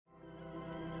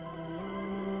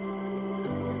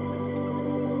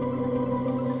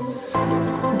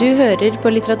Du hører på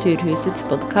Litteraturhusets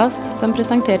podcast, som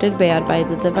presenterer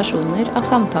bearbeidede versjoner av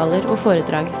samtaler og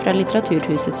foredrag fra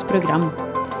Litteraturhusets program.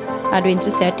 Er du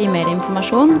interessert i mer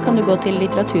informasjon, kan du gå til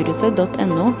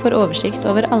litteraturhuset.no for oversikt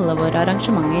over alle våre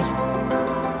arrangementer.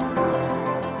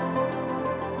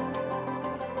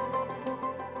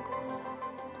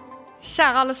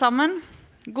 Kjære alle sammen,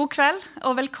 god kveld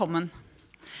og velkommen.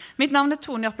 Mitt navn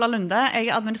Tone Jopla Lunde, jeg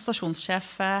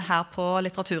administrasjonssjef her på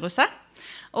Litteraturhuset.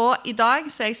 Og i dag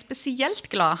så jeg spesielt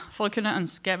glad for å kunne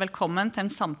ønske velkommen til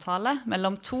en samtale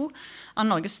mellom to av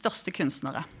Norges største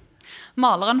kunstnere.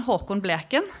 Maleren Håkon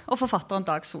Bleken og forfatteren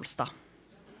Dag Solstad.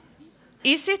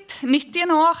 I sitt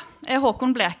 90. år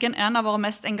Håkon Bleken en av våre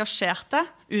mest engasjerte,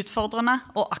 utfordrende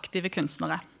og aktive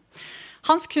kunstnere.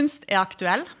 Hans kunst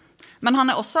aktuell, men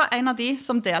han også en av de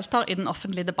som deltar i den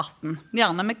offentlige debatten,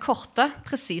 gjerne med korte,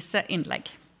 presise innlegg.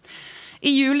 I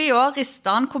juli i år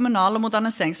ristet han kommunal- og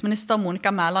moderniseringsminister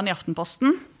Monica Mæland i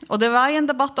Aftenposten, og det var i en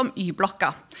debatt om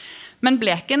Y-blokka. Men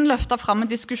Bleken løftet fram en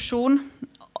diskusjon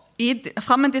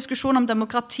om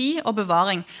demokrati og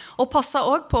bevaring, og passet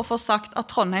også på å få sagt at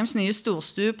Trondheims nye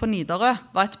storstue på Nidarø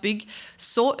var et bygg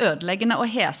så ødeleggende og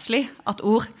heslig at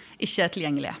ord ikke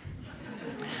tilgjengelige.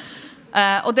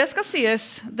 Og det skal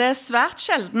sies, det svært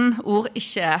sjelden ord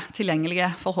ikke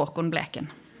tilgjengelige for Håkon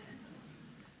Bleken.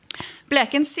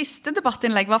 Blekens siste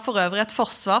debattinnlegg var for øvrig et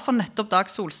forsvar for nettopp Dag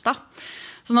Solstad.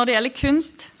 Så når det gjelder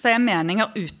kunst, så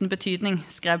meninger uten betydning,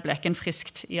 skrev Bleken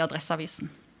friskt i Adresseavisen.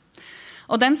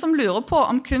 Og den som lurer på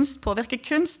om kunst påvirker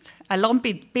kunst, eller om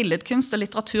billedkunst og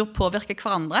litteratur påvirker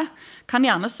hverandre, kan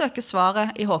gjerne søke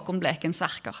svaret i Håkon Blekens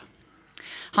verker.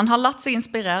 Han har latt seg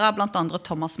inspirere av blant andre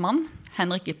Thomas Mann,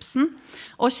 Henrik Ibsen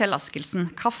og Kjell Askelsen,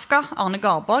 Kafka, Arne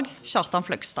Garborg, Kjartan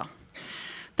Fløgstad.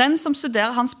 Den som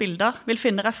studerer hans bilder vil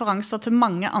finne referanser til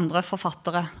mange andre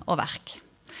forfattere og verk.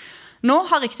 Nå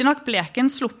har riktig nok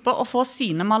Bleken sluppet å få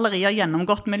sine malerier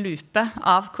gjennomgått med lupe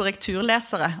av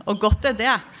korrekturlesere, og godt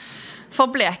det.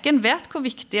 For Bleken vet hvor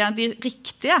viktige de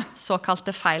riktige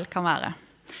såkalte feil kan være,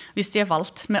 hvis de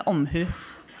valgt med omhu.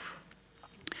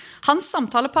 Hans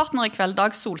samtalepartner i kveld,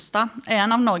 Dag Solstad,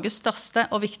 en av Norges største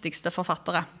og viktigste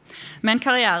forfattere, med en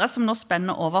karriere som nå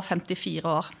spenner over 54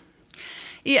 år.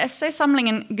 I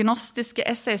essaysamlingen Gnostiske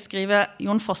essay skriver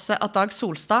Jon Fosse at Dag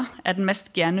Solstad den mest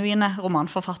genuine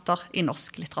romanforfatter i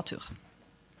norsk litteratur.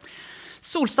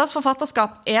 Solstads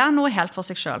forfatterskap noe helt for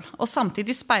seg selv, og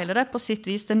samtidig speiler det på sitt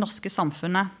vis det norske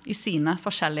samfunnet i sine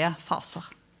forskjellige faser.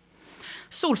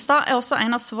 Solstad også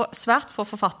en av svært få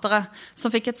forfattere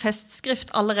som fikk et festskrift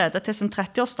allerede til sin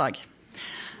 30-årsdag.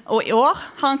 Og i år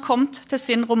har han kommet til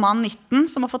sin roman 19,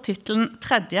 som har fått titelen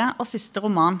Tredje og siste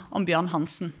roman om Bjørn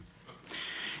Hansen.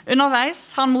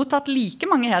 Underveis har han mottatt like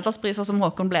mange hederspriser som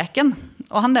Håkon Bleken,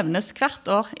 og han nevnes hvert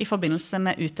år i forbindelse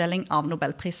med utdeling av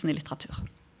Nobelprisen i litteratur.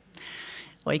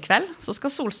 Og i kveld så skal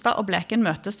Solstad og Bleken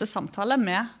møtes til samtale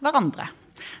med hverandre.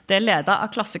 Det ledet av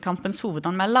Klassekampens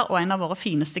hovedanmelder og en av våre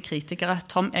fineste kritikere,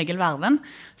 Tom Egil Verven,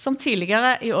 som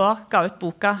tidligere i år ga ut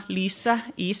boka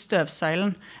Lyset i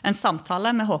støvsøylen, en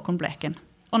samtale med Håkon Bleken.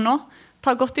 Og nå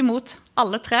tar godt imot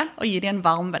alle tre og gir de en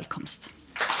varm velkomst.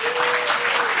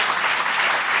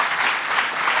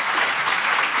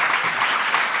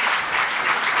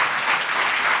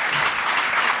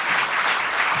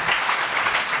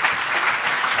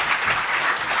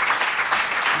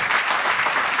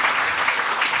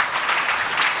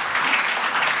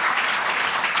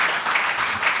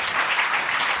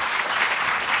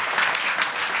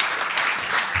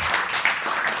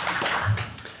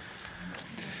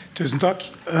 Tusen takk.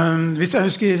 Hvis jeg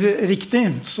husker riktig,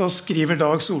 så skriver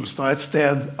Dag Solstad et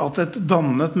sted at et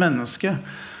dannet menneske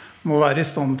må være i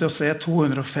stand til å se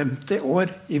 250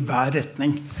 år i hver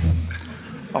retning.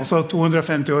 Altså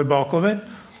 250 år bakover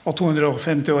og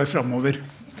 250 år fremover.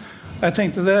 Jeg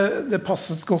tenkte det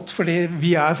passet godt, fordi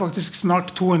vi faktisk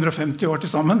snart 250 år til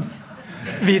sammen.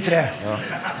 Vi tre.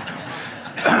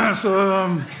 Ja. Så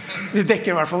vi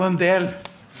dekker i hvert fall en del.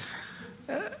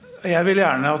 Jeg vil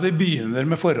gjerne at vi begynner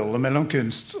med forholdet mellom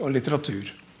kunst og litteratur,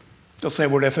 og se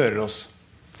hvor det fører oss.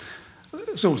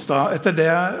 Solstad, etter det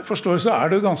jeg forstår, så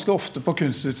du ganske ofte på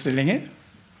kunstutstillinger?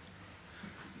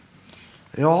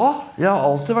 Ja, jeg har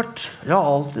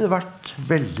alltid vært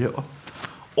veldig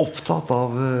opptatt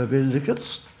av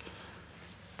billedkunst.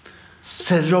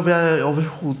 Selv om jeg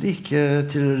overhodet ikke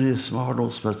tilhører de som har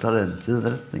noe som helst talent i den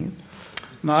retningen.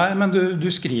 Nei, men du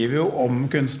skriver jo om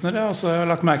kunstnere. Altså, jeg har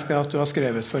lagt merke til at du har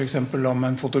skrevet for eksempel om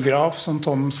en fotograf som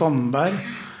Tom Sandberg.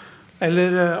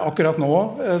 Eller akkurat nå,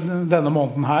 denne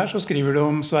måneden her, så skriver du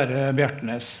om Sverre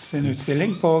Bjertnæs sin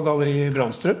utstilling på Galleri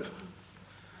Brandstrup.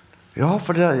 Ja,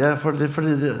 fordi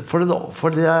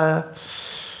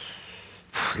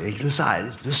Egentlig så jeg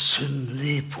litt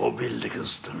misunnelig på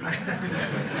billedkunstnere.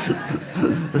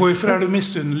 Hvorfor du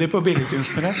misunnelig på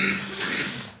billedkunstnere?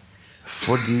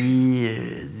 Fordi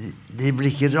de blir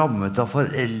ikke rammet av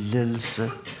foreldelse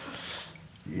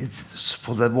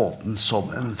på den måten som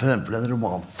for eksempel en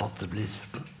romanfatter blir.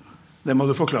 Det må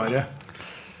du forklare.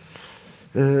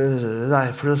 Nei,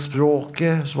 for det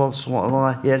språket som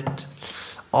man helt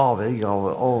avhengig av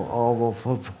å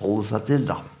forholde seg til,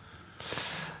 da.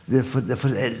 Det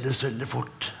foreldes veldig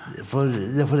fort. Det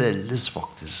foreldes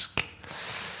faktisk.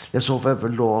 Jeg så for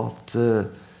eksempel nå at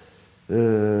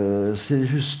Siri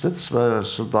Husted,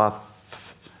 som da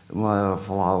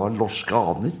var norske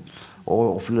aner,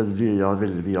 og opplevde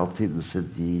veldig mye av tiden sin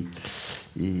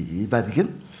i Bergen.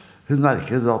 Hun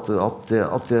merker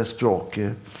at det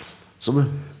språket som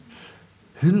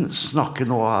hun snakker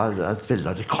nå et veldig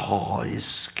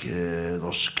arkaisk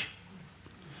norsk.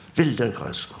 Veldig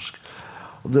arkaisk norsk.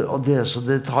 Så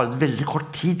det tar en veldig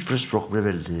kort tid, for språket blir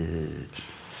veldig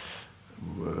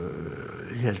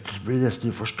blir nesten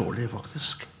uforståelig,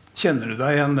 faktisk. Kjenner du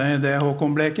deg igjen i det,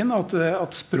 Håkon Bleken,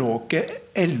 at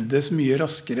språket eldes mye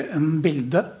raskere enn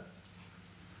bildet?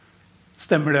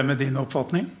 Stemmer det med din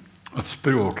oppfatning? At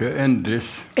språket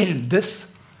endres. Eldes?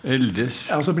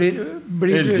 Altså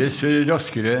eldes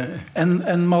raskere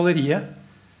enn maleriet?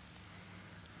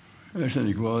 Jeg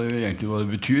skjønner ikke egentlig hva det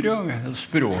betyr. Ja.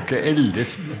 Språket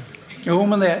eldes. Jo,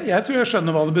 men jeg tror jeg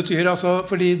skjønner hva det betyr. Altså,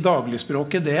 fordi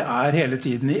dagligspråket det hele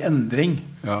tiden i endring.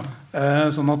 Ja.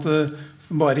 Sånn at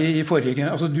bare i forrige...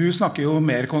 Altså, du snakker jo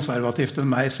mer konservativt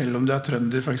enn meg, selv om du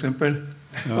trønder, for eksempel.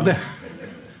 Ja.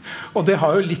 Og det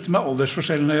har jo litt med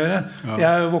aldersforskjellen å gjøre. Ja.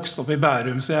 Jeg vokst opp i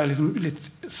Bærum, så jeg liksom litt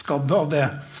skadd av det.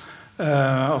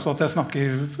 Altså at jeg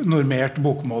snakker normert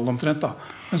bokmål omtrent, da.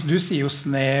 Mens du sier jo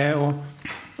sne og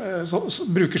så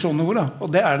bruker sånne ord, da. Og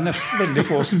det det nesten veldig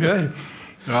få som gjør.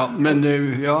 Ja, men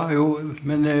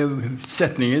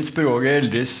setningen språket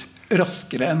eldes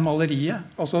raskere enn maleriet.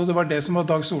 Altså det var det som var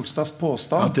Dag Solstads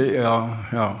påstand.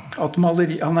 At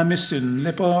han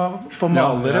misunnelig på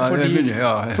malere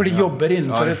for de jobber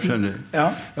innenfor jeg skjønner.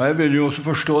 Jeg vil jo også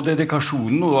forstå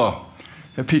dedikasjonen nå, da.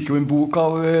 Jeg fikk jo en bok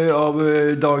av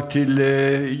Dag til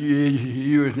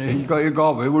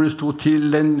gave, hvor det stod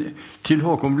til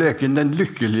Håkon Bleken, den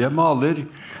lykkelige maler,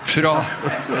 fra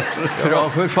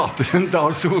forfatteren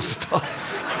Dag Solstad.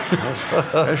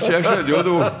 Jeg skjønner jo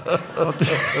noe.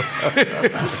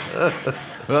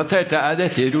 Og da tenkte jeg,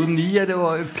 dette ironi?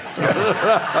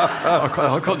 Han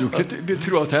kan jo ikke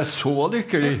tro at jeg så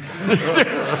lykkelig.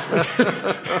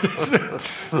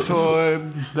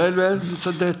 Så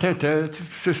det tenkte jeg,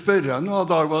 så spør jeg noe av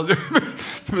Dag.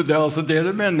 Men det altså det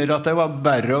du mener, at det var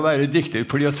verre å være dikter,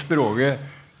 fordi at språket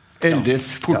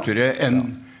eldes fortere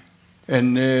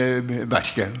enn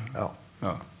verket. Ja,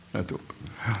 nettopp.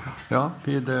 Ja,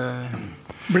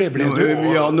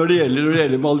 når det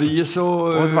gjelder maleriet, så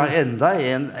og enda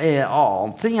en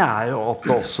annen ting jo at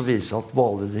det også viser at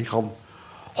malere kan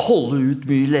holde ut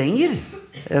mye lenger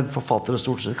enn forfattere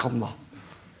stort sett kan, da.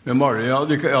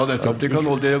 Nettopp.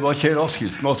 Det var Kjell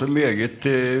Askildsen altså meget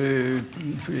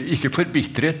ikke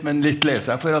forbittret, men litt lei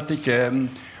seg for at ikke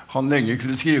han lenge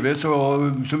kunne skrive så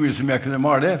mye som jeg kunne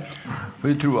male.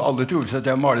 Alle tror at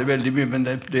jeg maler veldig mye, men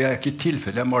det ikke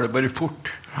tilfellet. Jeg maler bare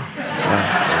fort.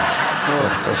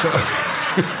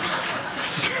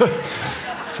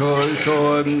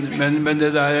 Men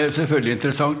det selvfølgelig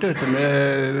interessant, dette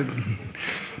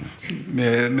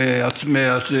med at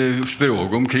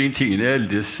språket omkring tingene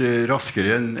eldes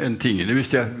raskere enn tingene.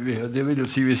 Det vil jo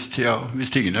si hvis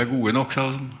tingene gode nok, så...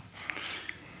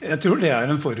 Jeg tror det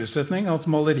en forutsetning at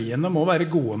maleriene må være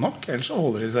gode nok, ellers så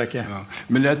holder de seg ikke. Ja.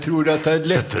 Men jeg tror at det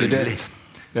lettere.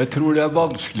 Jeg tror det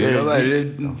vanskeligere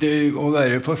å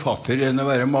være forfatter enn å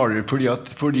være maler, fordi at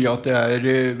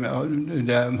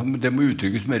det må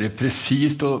uttrykkes mer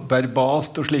presist og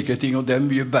verbalt og slike ting, og det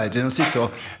mye verre enn å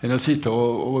sitte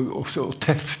og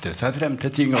tefte seg frem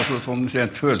til ting, altså sånn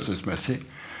rent følelsesmessig.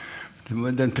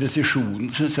 Den presisjonen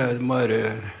synes jeg må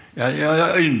være...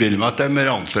 Jeg innbiller meg at det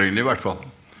mer anstrengende i hvert fall.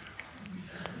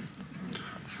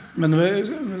 Men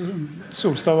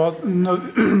Solstad,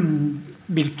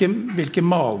 hvilke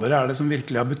malere det som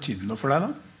virkelig har betydd noe for deg,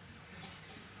 da?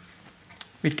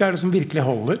 Hvilke det som virkelig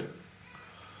holder?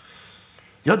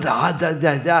 Ja,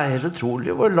 det helt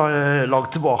utrolig hvor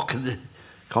langt tilbake det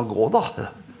kan gå, da.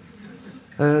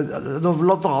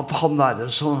 Blant annet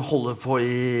han som holder på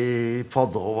i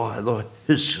Padova, jeg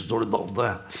husker står det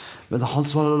navnet, men han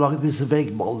som har laget disse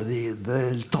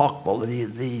veggmaleriene,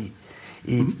 takmaleriene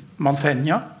i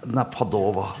Mantegna? Nei,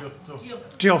 Padova.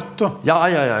 Giotto. Ja.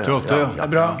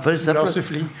 Bra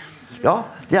suffli. Ja,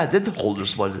 det holder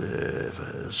som bare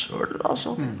søl,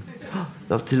 altså.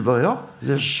 Det er til og med, ja,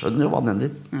 jeg skjønner jo hva han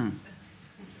mener.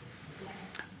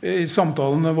 I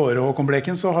samtalene våre Håkon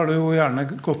Bleken, så har du jo gjerne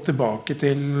gått tilbake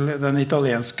til den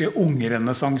italienske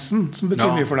ungrenessansen, som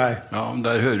betyr mye for deg. Ja, men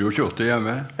der hører jo Giotto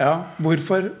hjemme. Ja,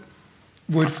 hvorfor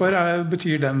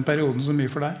betyr den perioden så mye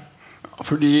for deg?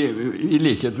 Fordi i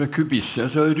likhet med kubistene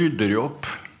så rydder de opp.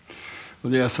 Og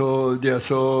de er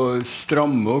så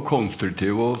stramme og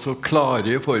konstruktive og så klare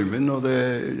i formen, og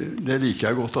det liker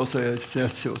jeg godt. Altså,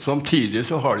 samtidig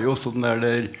så har de også den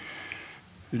der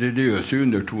religiøse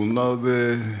undertonen av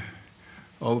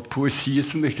poesi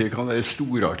som virkelig kan være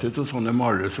storartet, og sånne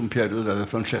malere som Piero della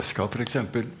Francesca for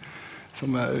eksempel,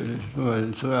 som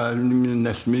er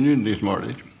nesten min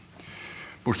yndlingsmaler.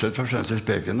 Bortsett fra Francis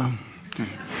Bacon, da.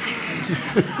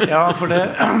 Ja, for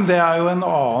det er jo en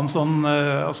annen sånn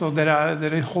altså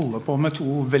dere holder på med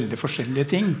to veldig forskjellige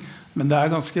ting, men det er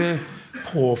ganske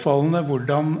påfallende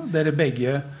hvordan dere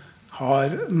begge har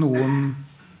noen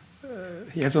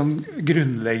helt sånn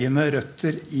grunnleggende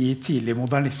røtter i tidlig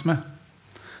modernisme.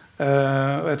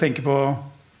 Og jeg tenker på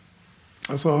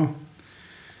altså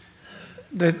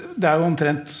det er jo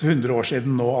omtrent 100 år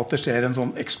siden nå at det skjer en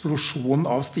sånn eksplosjon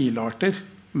av stilarter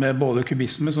med både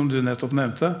kubisme, som du nettopp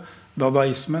nevnte,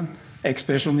 dadaismen,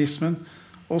 ekspresjonismen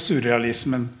og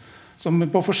surrealismen, som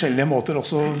på forskjellige måter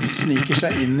også sniker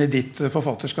seg inn i ditt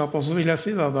forfatterskap også, vil jeg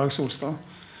si, da, Dag Solstad.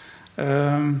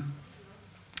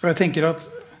 Og jeg tenker at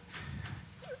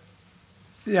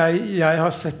jeg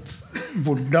har sett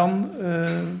hvordan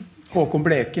Håkon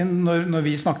Bleken, når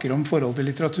vi snakker om forhold til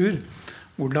litteratur,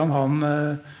 hvordan han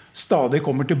stadig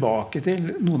kommer tilbake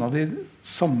til noen av de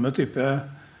samme type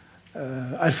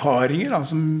erfaringer da,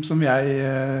 som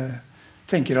jeg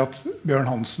tenker at Bjørn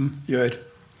Hansen gjør,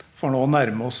 for nå å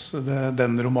nærme oss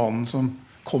den romanen som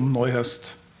kom nå i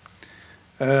høst.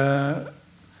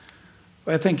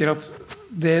 Og jeg tenker at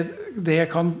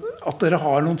at dere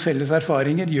har noen felles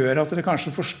erfaringer gjør at dere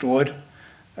kanskje forstår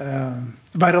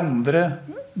hverandre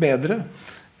bedre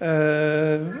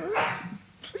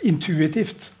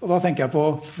intuitivt. Og da tenker jeg på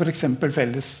for eksempel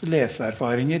felles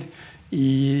leseerfaringer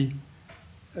i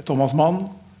Thomas Mann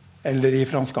eller i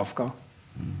Frans Kafka.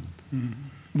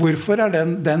 Hvorfor er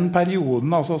den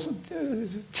perioden, altså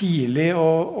tidlig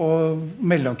og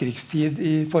mellomkrigstid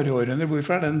i forrige århundre,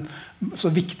 hvorfor er den så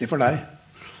viktig for deg?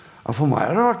 Ja, for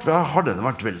meg har den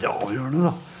vært veldig avgjørende,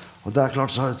 da. Og det er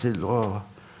klart så til å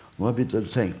nå har jeg begynt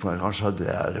å tenke på kanskje det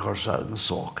kanskje er en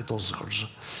svakhet også, kanskje.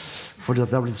 Fordi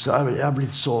at jeg er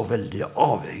blitt så veldig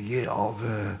avhengig av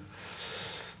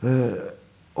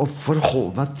å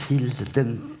forholde meg til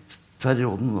den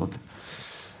perioden.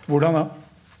 Hvordan da?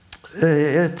 Det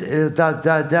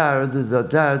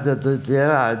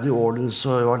er de årene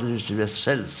så var det litt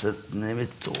selvsettende i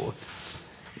mitt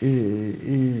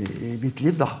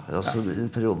liv, da. Altså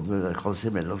i perioden jeg kan si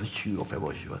mellom 20 og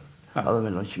 25. Ja, det er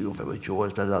mellom 20 og 25 år.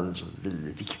 Det er en sånn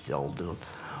veldig viktig alder.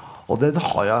 Og den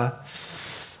har jeg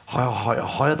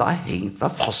da hengt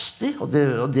meg fast i, og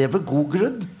det med god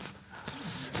grunn.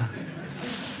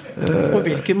 På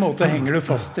hvilken måte henger du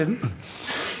fast i den?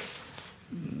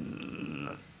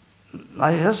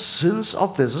 Nei, jeg synes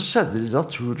at det som skjedde i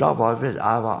litteraturen da ble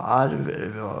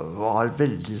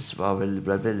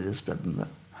veldig spennende.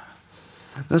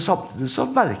 Men samtidig så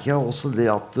merker jeg også det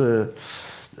at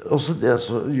også det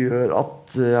som gjør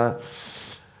at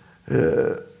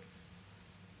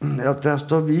jeg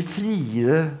står mye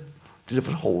friere til å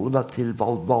forholde meg til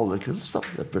malerkunst, da,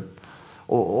 for eksempel.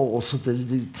 Og også til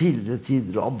de tidligere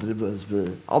tider og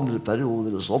andre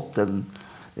perioder og sånt enn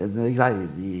greier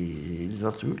i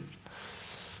litteraturen.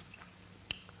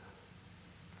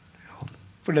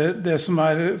 For det som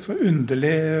er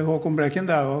underlig, Håkon Bleken,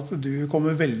 det er jo at du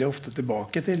kommer veldig ofte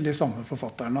tilbake til de samme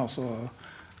forfatterne, altså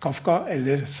Kafka,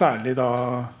 eller særlig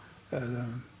da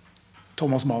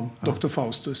Thomas Mann, Dr.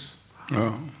 Faustus.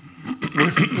 Ja.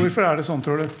 Hvorfor er det sånn,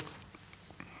 tror du?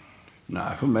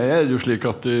 Nei, for meg er det jo slik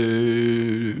at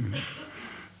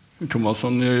Thomas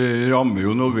Mann rammer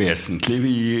jo noe vesentlig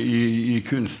i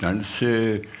kunstnerens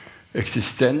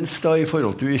eksistens da, i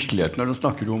forhold til virkeligheten, når han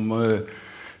snakker om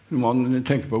man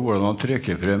tenker på hvordan han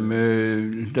trekker frem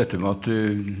dette med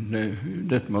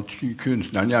at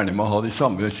kunstneren gjerne må ha de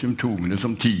samme symptomene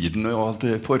som tiden og alt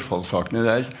det forfallssakene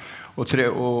der, og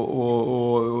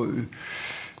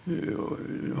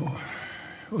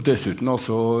dessuten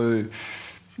også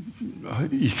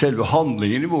i selve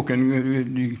handlingen i boken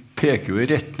de peker jo i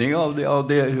retning av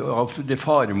det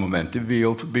faremomentet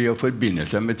ved å forbinde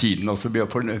seg med tiden, altså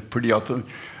fordi at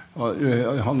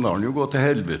han lar den jo gå til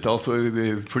helvete, altså,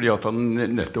 fordi at han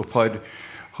nettopp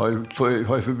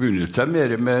har forbundet seg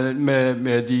mer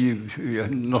med de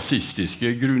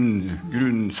nazistiske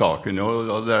grunnsakene,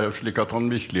 og det jo slik at han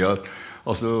virkelig har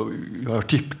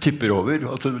tipper over.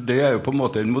 Det jo på en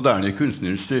måte en moderne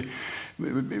kunstners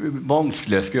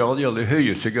vanskelighetsgrad i aller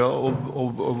høyeste grad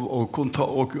å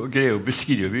greie å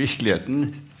beskrive virkeligheten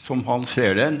som han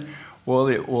ser den,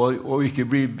 og ikke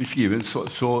bli beskriven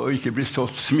ikke bli så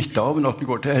smittet av at den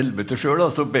går til helvete selv.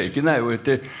 Bacon jo et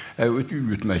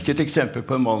utmerket eksempel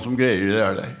på en mann som greier det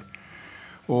der.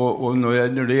 Og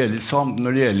når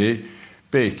det gjelder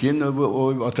Bacon,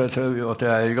 og at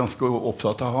jeg ganske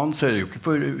opptatt av han, så det jo ikke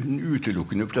for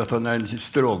utelukkende fordi at han en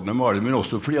strålende maler, men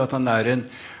også fordi at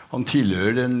han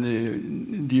tilhører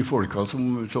de folka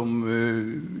som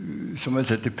jeg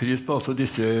setter pris på,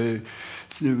 disse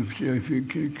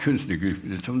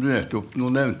kunstnergruppene som du nettopp nå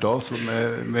nevnte,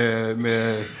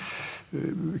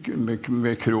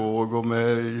 med Krog og med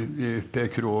P.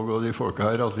 Krog og de folka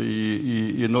her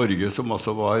i Norge, som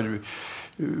var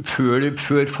før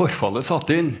forfallet satt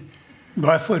inn.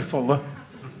 Hva forfallet?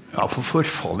 Ja,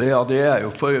 forfallet, det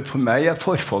jo for meg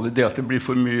forfallet det at det blir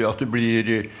for mye, at det blir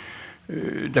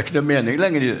det ikke noe mening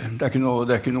lenger i det. Det er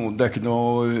ikke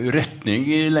noe retning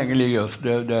lenger.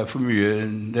 Det for mye,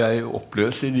 det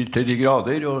oppløst til de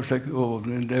grader, og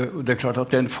det klart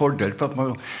at det en fordel for at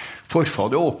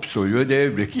forfallet oppstår jo i det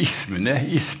øyeblikk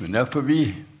ismen forbi.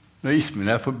 Når ismen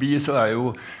forbi, så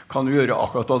kan du gjøre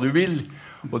akkurat hva du vil,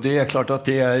 og det klart at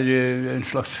det en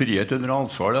slags frihet under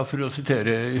ansvar, for å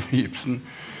sitere Ibsen.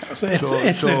 Og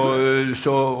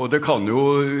det kan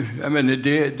jo, jeg mener,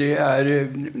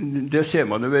 det ser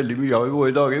man jo veldig mye av i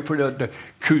våre dager, for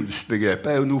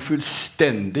kunstbegrepet jo noe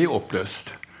fullstendig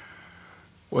oppløst.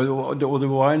 Og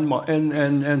det var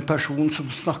en person som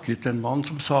snakket, en mann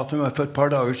som sa til meg for et par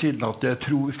dager siden at jeg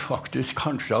tror faktisk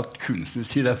kanskje at kunstens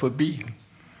tid forbi.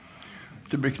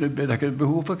 Det er ikke et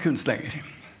behov for kunst lenger.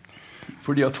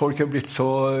 Fordi at folk blitt så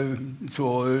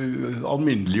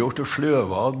alminneliggjort og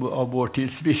sløva av vår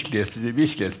tids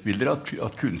virkelighetsbilder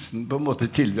at kunsten på en måte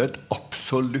tilbyr et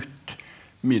absolutt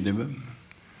minimum.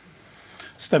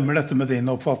 Stemmer dette med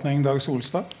din oppfatning, Dag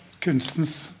Solstad?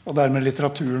 Kunstens og dermed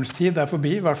litteraturens tid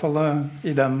forbi, i hvert fall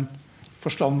i den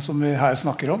forstand som vi her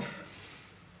snakker om?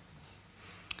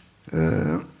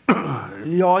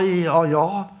 Ja,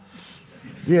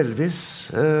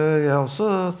 delvis. Jeg har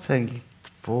også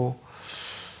tenkt på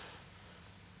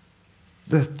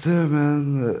dette,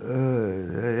 men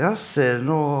jeg ser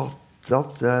nå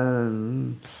at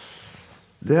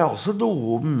det også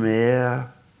noe med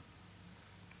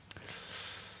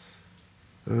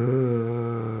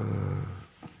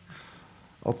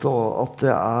at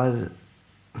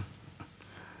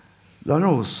det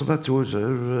noe som jeg tror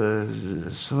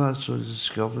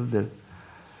husker at en del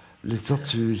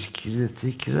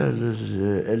litteraturkritikere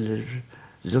eller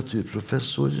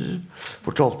litteraturprofessorer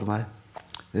fortalte meg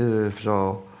fra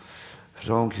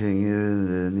omkring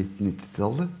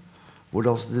 1990-tallet, hvor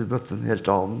de møtte en helt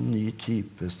annen ny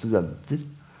type studenter,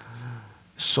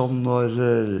 som når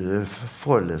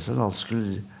foreleseren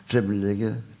skulle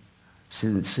fremlegge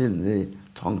sine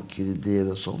tanker, ideer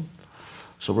og sånn,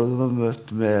 så ble de møtt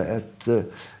med et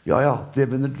ja, det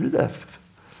mener du det,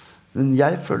 men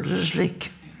jeg føler det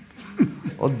slik.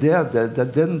 Og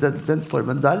den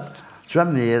formen der tror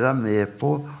jeg mer med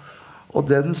på, og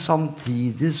den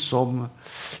samtidig som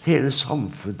hele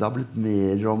samfunnet har blitt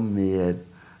mer og mer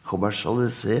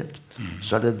kommersialisert,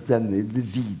 så det denne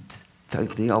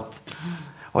individtenkning at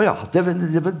ja, det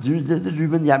mener du,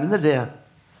 men jeg mener det.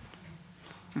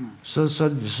 Så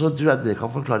tror jeg det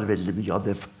kan forklare veldig mye av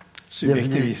det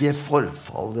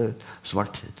forfallet som har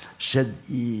skjedd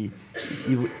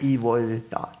i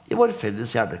vår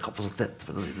felles hjernekapasitet,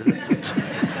 for å si det rett ut.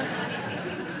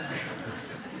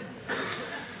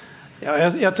 Ja,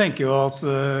 jeg tenker jo at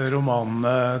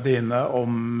romanene dine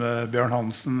om Bjørn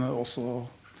Hansen også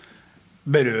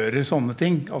berører sånne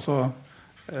ting.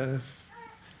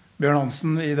 Bjørn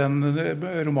Hansen, i den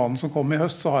romanen som kom i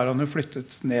høst, så har han jo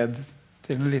flyttet ned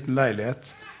til en liten leilighet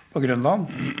på Grønland,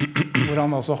 hvor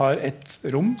han altså har et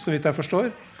rom, så vidt jeg forstår,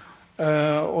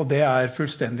 og det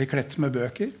fullstendig klett med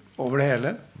bøker over det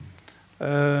hele.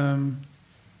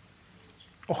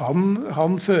 Og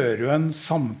han fører jo en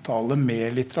samtale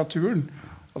med litteraturen.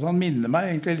 Han minner meg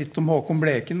egentlig litt om Håkon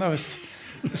Bleken, da,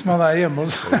 hvis man hjemme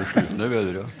hos... Det vet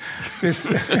du, ja.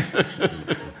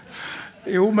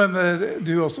 Jo, men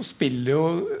du også spiller jo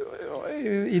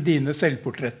i dine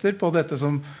selvportretter på dette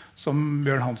som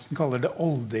Bjørn Hansen kaller det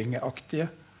oldingeaktige.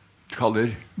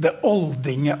 Kaller? Det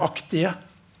oldingeaktige.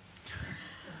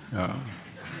 Ja.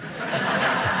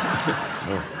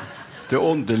 Det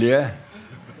åndelige.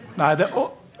 Nei,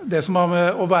 det som har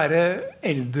med å være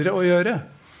eldre å gjøre.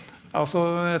 Altså,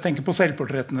 jeg tenker på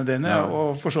selvportrettene dine,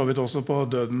 og for så vidt også på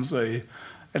Dødens øy,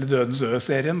 eller Dødens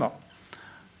ø-serien. Da.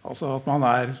 Altså at man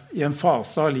i en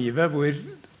fase av livet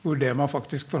hvor det man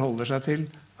faktisk forholder seg til,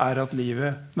 at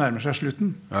livet nærmer seg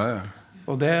slutten.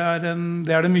 Og det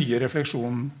det mye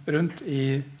refleksjon rundt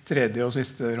i tredje og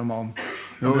siste roman.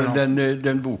 Jo,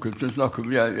 den boken du snakker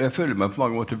om, jeg føler meg på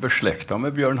mange måter beslektet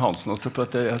med Bjørn Hansen også, for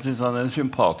jeg synes han en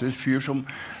sympatisk fyr som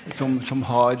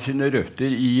har sine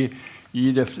røtter i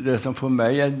det som for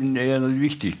meg en av de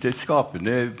viktigste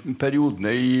skapende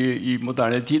periodene i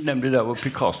moderne tid, nemlig der hvor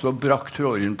Picasso brakk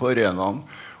tråden på arenaen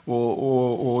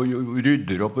og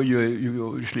rydder opp og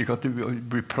gjør slik at det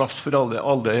blir plass for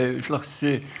alle slags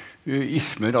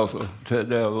ismer. Altså.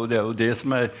 Det jo det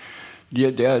som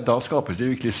da skapes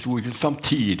det virkelig stor,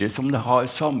 samtidig som det har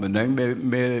sammenheng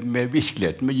med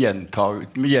virkeligheten, med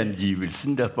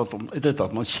gjengivelsen, dette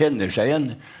at man kjenner seg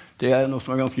igjen. Det noe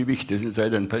som ganske viktig, synes jeg,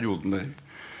 i den perioden der.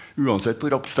 Uansett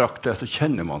hvor abstrakt det så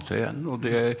kjenner man seg igjen. Og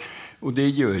det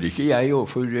gjør ikke jeg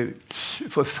overfor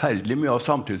forferdelig mye av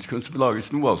samtidskunst som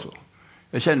lages nå, altså.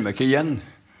 Jeg kjenner meg ikke igjen.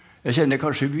 Jeg kjenner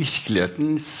kanskje virkeligheten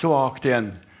svagt igjen,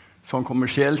 sånn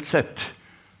kommersielt sett,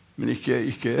 men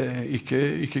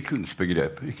ikke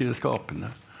kunstbegrep, ikke det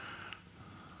skapende.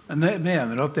 Men jeg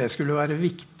mener at det skulle være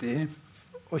viktig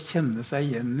å kjenne seg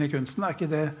igjen i kunsten? Er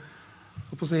ikke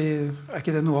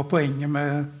det noe av poenget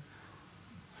med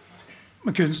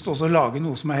kunst også å lage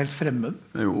noe som helt fremmed?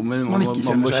 Jo, men man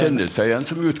må kjenne seg igjen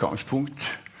som utgangspunkt.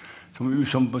 Som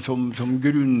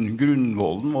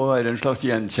grunnvollen må være en slags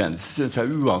gjenkjennelse, synes jeg,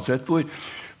 uansett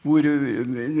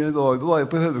jeg var jo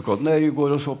på Høvekodden i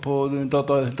går og så på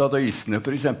dadaistene,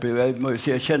 for eksempel. Jeg må jo si,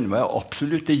 jeg kjenner meg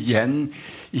absolutt igjen,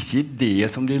 ikke i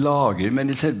det som de lager, men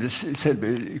i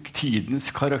selve tidens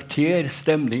karakter,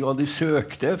 stemning, hva de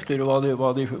søkte efter, og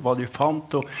hva de fant.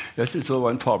 Og jeg synes det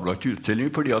var en fabelaktig utstilling,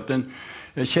 fordi at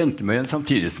jeg kjente meg igjen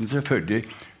samtidig som selvfølgelig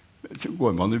så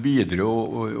går man jo videre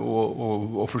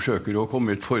og forsøker å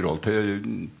komme i et forhold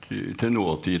til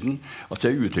nåtiden. Altså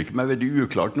jeg uttrykker meg veldig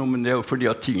uklart nå, men det jo fordi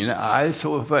at tingene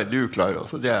så veldig uklare.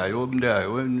 Altså det jo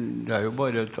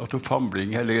bare et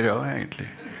famling hele greia, egentlig.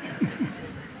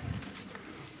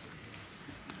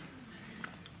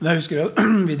 Jeg husker at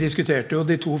vi diskuterte jo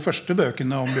de 2 første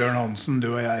bøkene om Bjørn Hansen, du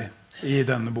og jeg, i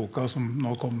denne boka som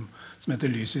nå kom, som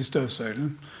heter Lys i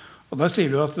støvsøylen. Og da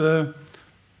sier du at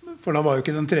for da var jo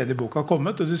ikke den 3. boka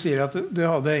kommet, og du sier at du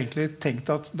hadde egentlig tenkt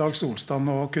at Dag Solstad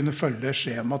nå kunne følge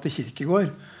skjema til Kierkegaard,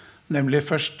 nemlig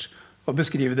først å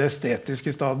beskrive det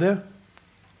estetiske stadiet,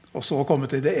 og så komme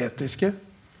til det etiske,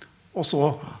 og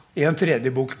så i en 3.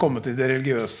 bok komme til det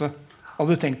religiøse. Hadde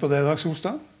du tenkt på det, Dag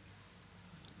Solstad?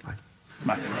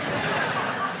 Nei.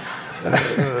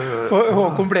 For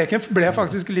Håkon Bleken ble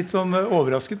faktisk litt sånn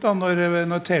overrasket da,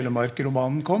 når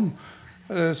Telemark-romanen kom,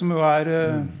 som jo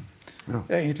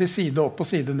egentlig side opp og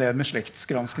side ned med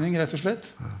slektsgranskning, rett og slett.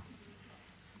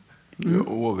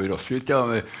 Overrasket,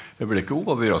 ja. Jeg ble ikke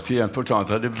overrasket igjen, for at jeg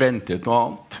hadde ventet noe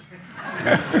annet.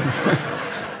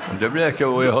 Det ble jeg ikke,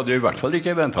 og jeg hadde i hvert fall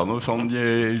ikke ventet noen sånne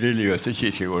religiøse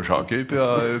kirkegårdsaker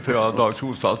fra Dag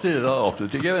Solstads side. Det hadde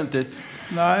absolutt ikke ventet.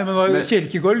 Nei, men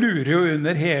Kierkegaard lurer jo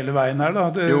under hele veien her, da.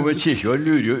 Jo, men Kierkegaard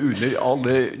lurer jo under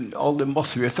alle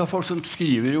massevis av folk som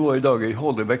skriver i våre dager.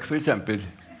 Holdebæk, for eksempel.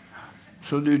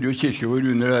 Så lurer jo Kierkegaard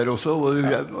under der også.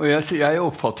 Og jeg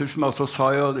oppfatter, som jeg også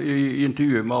sa i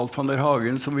intervjuet med Alf van der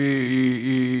Hagen, som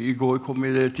i går kom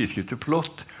i det tidsskriftet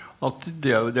Plott, at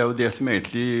det jo det som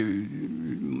egentlig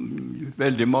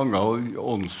veldig mange av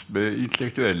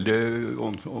intellektuelle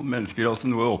mennesker altså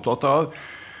nå opptatt av.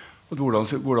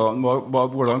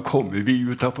 Hvordan kommer vi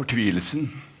ut av fortvilelsen?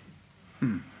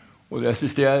 Og jeg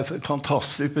synes det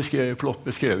fantastisk flott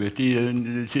beskrevet i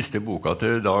den siste boka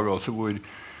til Dag, altså hvor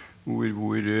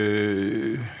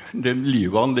det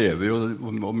livet han lever, og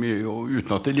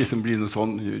uten at det liksom blir noe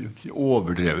sånn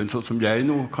overdreven, sånn som jeg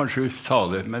nå kanskje sa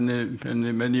det, men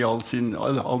i all sin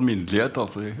alminnelighet,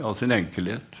 altså i all sin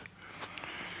enkelhet.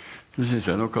 Så synes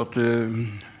jeg nok at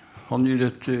han gir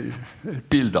et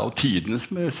bilde av tiden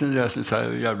som jeg synes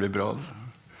jævlig bra.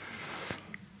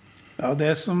 Ja,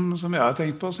 det som jeg har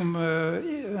tenkt på, som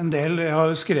en del, jeg har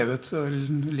jo skrevet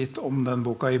litt om den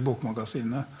boka i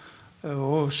Bokmagasinet,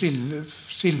 og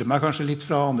skiller meg kanskje litt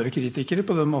fra andre kritikere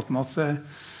på den måten at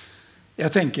jeg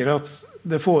tenker at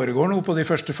det foregår noe på de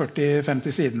første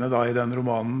 40-50 sidene da, i den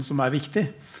romanen som viktig,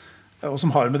 og som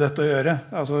har med dette å gjøre.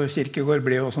 Altså, Kierkegaard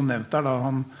ble jo også nevnt der, da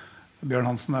Bjørn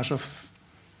Hansen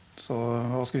så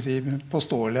hva skal vi si,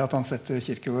 påståelig at han setter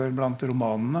Kierkegaard blant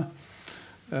romanene,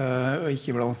 og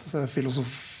ikke blant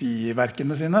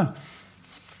filosofiverkene sine.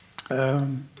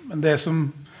 Men det som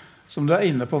som du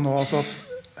inne på nå, altså at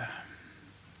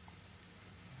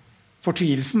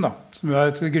fortvilelsen da, som jo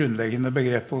et grunnleggende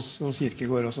begrep hos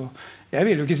Kierkegaard også. Jeg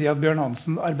vil jo ikke si at Bjørn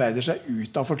Hansen arbeider seg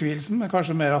ut av fortvilelsen, men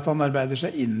kanskje mer at han arbeider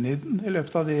seg inn i den i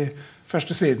løpet av de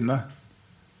første sidene.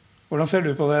 Hvordan ser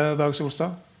du på det, Dag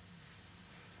Solstad?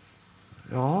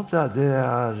 Ja, det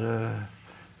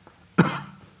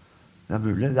er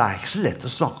mulig. Det er ikke så lett å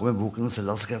snakke om en bok den selv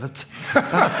har skrevet.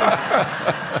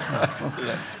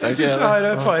 Jeg synes jeg har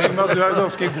erfaring med at du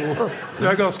ganske god. Du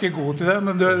ganske god til det,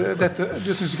 men du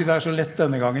synes ikke det så lett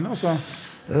denne gangen også?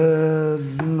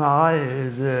 Nei,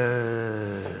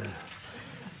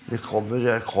 det kommer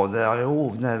jo,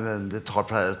 men det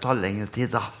tar lengre tid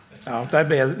da. Ja, det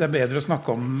er bedre å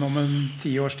snakke om en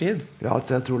 10 års tid. Ja,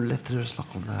 jeg tror det er lettere å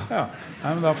snakke om det. Ja.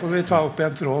 Nei, men da får vi ta opp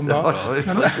igjen tråden da. Da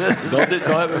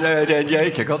er jeg redd jeg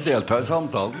ikke kan delta i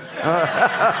samtalen.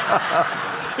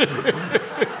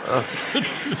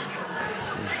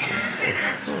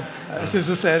 Jeg synes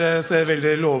det ser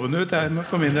veldig lovende ut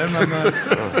for min del,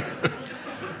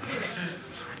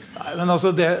 men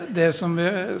altså det som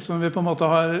vi på en måte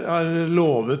har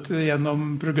lovet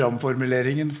gjennom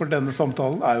programformuleringen for denne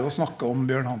samtalen jo å snakke om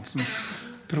Bjørn Hansens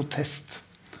protest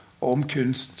og om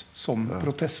kunst som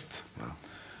protest.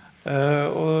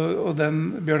 Og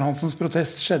Bjørn Hansens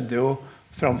protest skjedde jo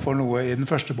framfor noe i den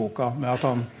første boka med at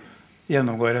han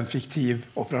gjennomgår en fiktiv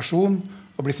operasjon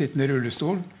og blir sittende i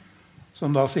rullestol,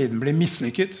 som da siden blir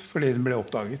mislykket fordi den ble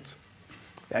oppdaget.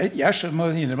 Jeg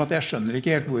må innrømme at jeg skjønner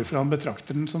ikke helt hvorfor han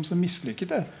betrakter den som så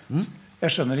mislykket.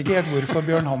 Jeg skjønner ikke helt hvorfor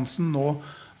Bjørn Hansen nå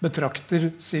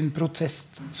betrakter sin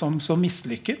protest som så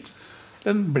mislykket.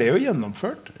 Den ble jo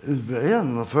gjennomført. Den ble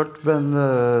gjennomført, men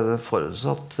det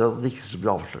forutsatt at den ikke ble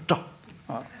avslørt da.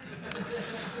 Ja.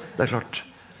 Det klart.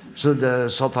 Så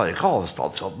han tar ikke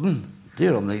avstand fra den. Det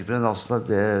gjør han ikke, men altså,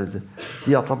 de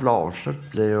at han ble avslørt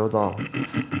ble jo da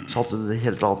satt under det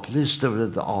helt annet lys. Det ble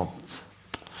et annet.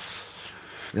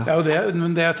 Ja.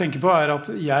 Men det jeg tenker på at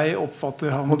jeg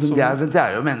oppfatter han som... Men det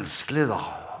jo menneskelig da.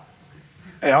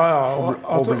 Ja.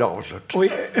 Å bli avslørt.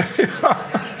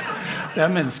 Det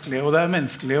menneskelig, og det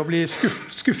menneskelig å bli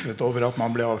skuffet over at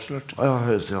man blir avslørt. Ja,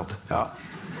 høres det. Ja.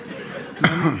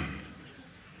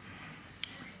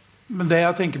 Men det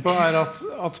jeg tenker på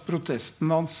at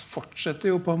protesten hans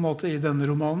fortsetter jo på en måte i denne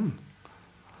romanen.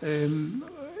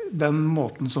 Den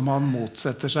måten som han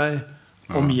motsetter seg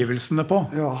omgivelsene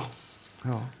på. Ja.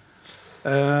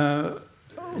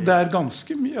 Det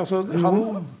ganske mye altså, det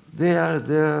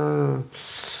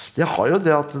har jo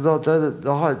det at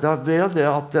det ble jo det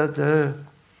at etter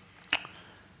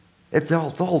at jeg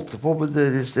holdt på med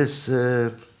disse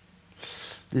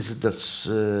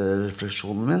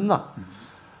dødsrefleksjonene mine da,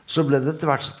 så ble det etter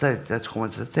hvert så tenkte jeg kom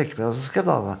til å tenke meg, så skrev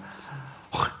jeg da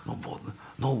nå må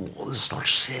det snart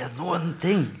skje noen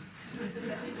ting.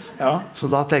 Ja. Så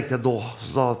da tenkte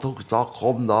jeg da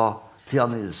kom da Tia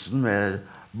Nilsen med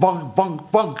bank,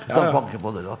 da banker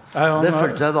på døra. Det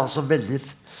følte jeg da så veldig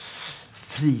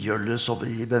frigjørende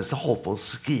mens jeg holdt på å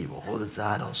skrive på dette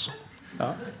her altså.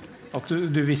 Ja. At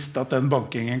du visste at den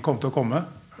bankingen kom til å komme?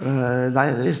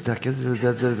 Nei, det visste jeg ikke.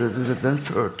 Den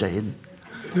førte jeg inn.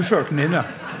 Du førte den inn, ja.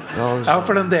 Ja,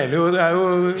 for den deler jo,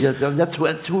 jeg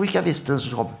tror ikke jeg visste den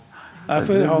som kom.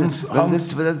 Men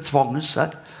den tvang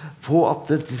seg på at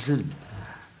disse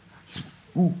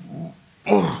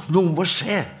noe må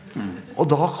skje. Og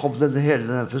da kom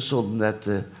hele episoden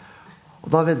etter. Og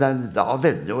da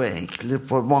vender jo egentlig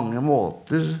på mange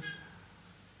måter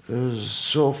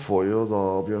så får jo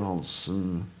da Bjørn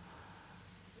Hansen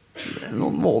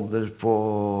noen måneder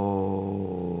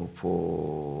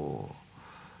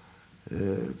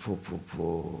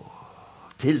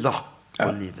til da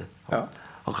på livet.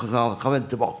 Han kan vende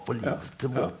tilbake på livet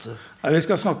til måte. Vi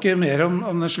skal snakke mer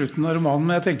om slutten av romanen,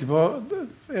 men jeg tenker på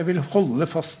jeg vil holde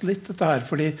fast litt dette her,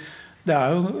 fordi det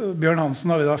jo Bjørn Hansen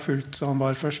har vi da fulgt, han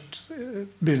var først i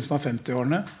begynnelsen av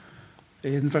 50-årene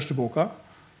i den første boka,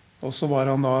 og så var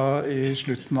han da i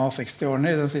slutten av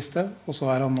 60-årene i den siste, og så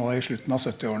han nå i slutten av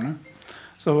 70-årene.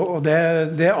 Og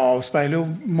det avspeiler jo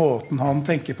måten han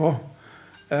tenker på.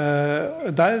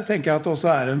 Der tenker jeg at det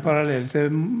også en parallell til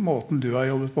måten du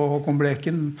har jobbet på, Håkon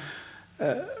Bleken.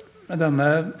 Denne,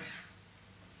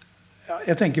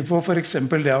 jeg tenker på for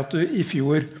eksempel det at du i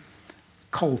fjor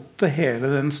kalte hele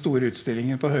den store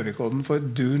utstillingen på Høvikodden for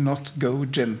Do Not Go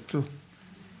Gentle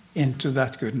Into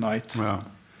That Good Night. Ja.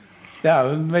 Det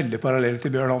jo en veldig parallell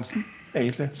til Bjørn Hansen,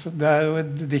 egentlig. Så det jo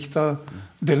et dikt av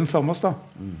Dylan Thomas, da.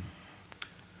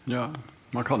 Ja,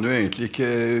 man kan jo egentlig ikke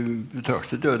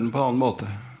betrakte døden på en annen måte.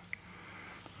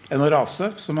 enn å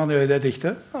rase, som han gjør i det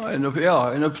diktet? Enn å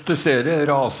protestere.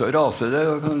 Rase, det er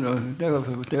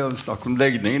jo snakk om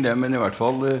legning, det, men i hvert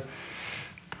fall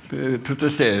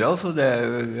protestere, altså.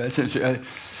 Jeg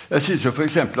synes jo for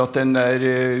eksempel at den der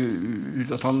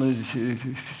at han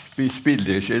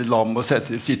spiller lam og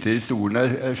sitter i stolen.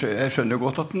 Jeg skjønner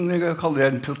godt at han kaller det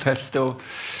en protest.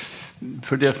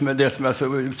 For det som er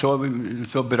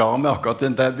så bra med akkurat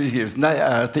den der beskrivelsen der,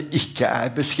 at det ikke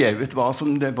beskrevet hva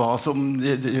som det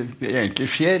egentlig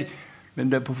skjer. Men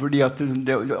det fordi at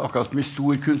det akkurat som i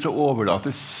stor kunst så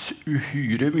overlates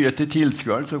uhyre mye til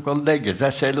tilskueren som kan legge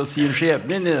seg selv og sin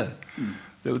skjebne inn i det.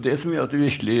 Det jo det som gjør at du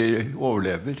virkelig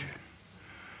overlever.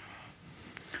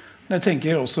 Jeg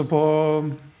tenker også på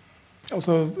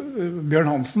Bjørn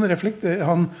Hansen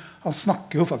han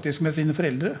snakker jo faktisk med sine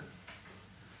foreldre.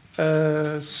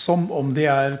 Som om de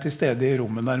til stede i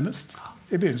rommet nærmest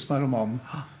i begynnelsen av romanen.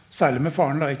 Særlig med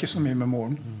faren, da, ikke så mye med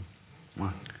moren.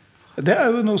 Det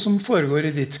jo noe som foregår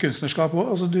i ditt kunstnerskap også.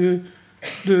 Altså,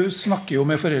 du snakker jo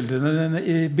med foreldrene dine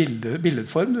i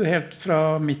billedform helt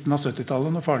fra midten av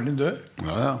 70-tallet når faren din dør.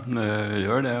 Ja, jeg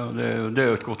gjør det. Og det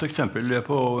jo et godt eksempel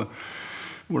på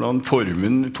hvordan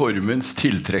formens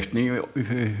tiltrekning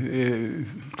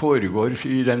foregår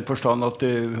i den forstand at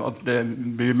det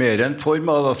blir mer enn form.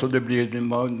 Altså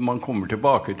man kommer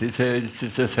tilbake til seg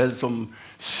selv som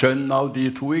sønn av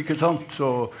de to, ikke sant?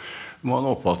 Så man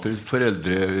oppfatter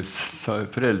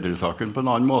foreldresaken på en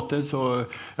annen måte. Så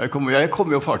jeg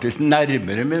kommer jo faktisk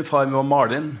nærmere min far med å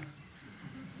male den.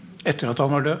 Etter at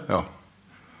han var død? Ja.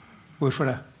 Hvorfor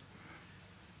det?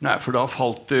 Nei, for da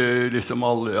falt liksom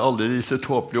alle disse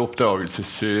tåpelige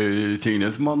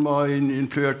oppdragelsestingene som man var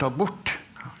influert av bort.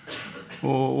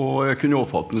 Og jeg kunne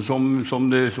oppfatte det som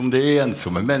det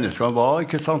ensomme mennesket han var,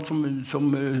 ikke sant?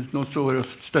 Som nå står og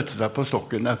støtter seg på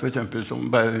stokken der, for eksempel, som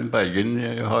Bergen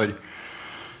har.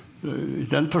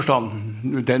 Den forstand,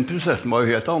 den prosessen var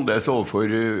jo helt annerledes overfor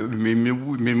min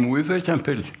mor, for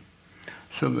eksempel.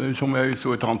 Som jeg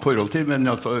så et annet forhold til, men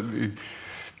altså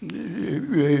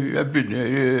jeg begynner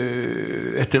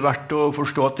etter hvert å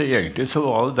forstå at det egentlig så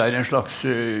var det der en slags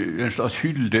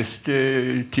hyldest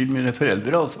til mine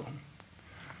foreldre, altså.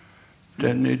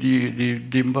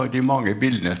 De mange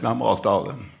bildene som jeg malte av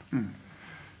dem.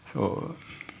 Så.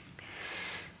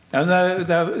 Ja,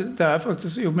 det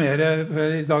faktisk jo mer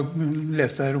i dag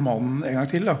leste jeg romanen en gang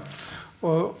til da.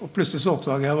 Og plutselig så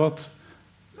oppdager jeg at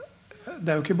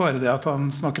det jo ikke bare det at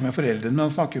han snakker med foreldrene, men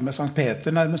han snakker jo med Sankt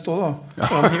Peter nærmest også da,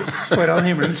 foran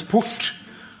himmelens port.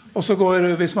 Og så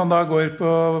hvis man da går på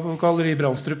Galleri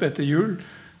Brandstrup etter jul,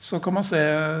 så kan man se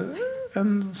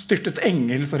en styrtet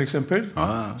engel, for eksempel,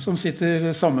 som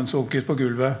sitter sammensunket på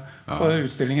gulvet på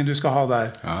utstillingen du skal ha der.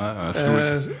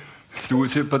 Stor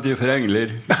sympati for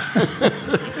engler.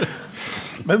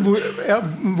 Men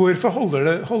hvorfor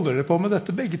holder det på med dette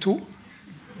begge to?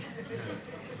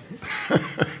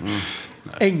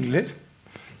 Engler?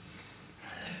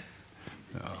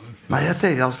 Nei, jeg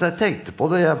tenkte på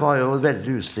det. Jeg var jo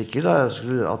veldig usikker da jeg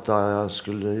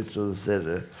skulle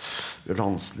introdusere Bjørn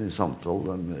Hansen i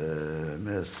samtale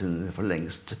med sin for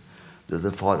lengst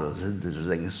døde far og sin for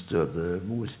lengst døde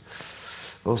mor.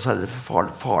 Og særlig for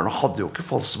faren hadde jo ikke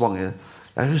fått så mange.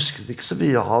 Jeg husket ikke så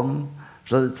mye av han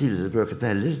fra de tidligere bøkene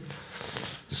heller.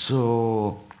 Så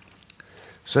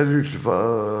jeg lurte på,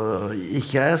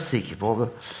 ikke jeg sikker på det.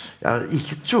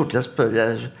 Ikke trodde jeg spør,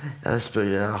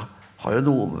 jeg har jo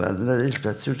noen venner, men jeg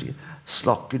trodde ikke,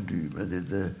 snakker du med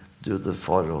din døde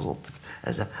far og sånt?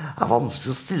 Det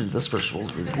vanskelig å stille det spørsmål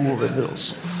til gode venner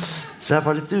også. Så jeg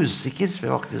var litt usikker,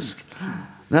 faktisk.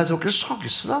 Men jeg tror ikke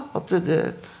sjanse da, at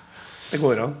det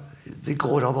går an. Det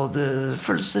går an, og det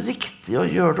føles riktig å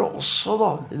gjøre det også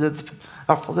da, i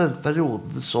hvert fall den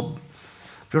perioden som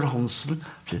Bjørn Hansen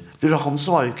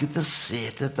var jo ikke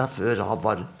interessert i dette før han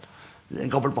var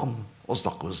en gammel mann og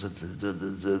snakket med sin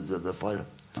døde far.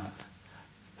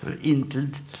 Inntil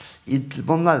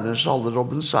man nærmer seg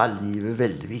alderdommen, så livet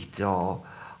veldig viktig å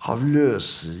ha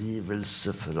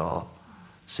løsrivelse fra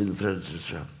sine foreldre,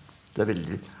 tror jeg. Det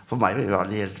veldig, for meg var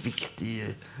det helt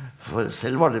viktig, for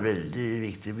selv var det veldig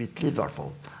viktig i mitt liv i hvert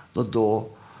fall. Nå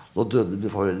døde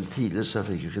min far veldig tidlig, så jeg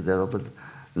fikk jo ikke det da,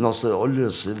 men altså, å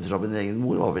løse fra min egen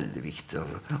mor var veldig viktig.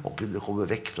 Å kunne komme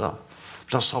vekk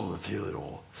fra Sandefjord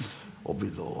og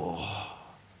begynne å...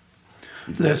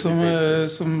 Det som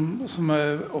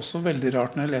også veldig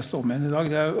rart når jeg leste om igjen i dag,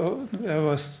 jeg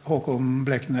var Håkon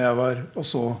Blekene, jeg var og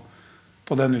så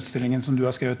på den utstillingen som du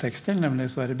har skrevet tekst til,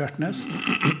 nemlig Sverre Bjertnæs.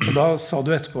 Og da sa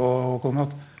du etterpå, Håkon,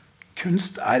 at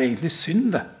kunst egentlig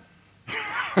synd, det.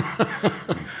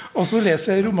 Og så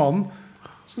leser jeg i romanen,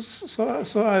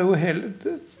 så jo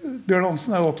Bjørn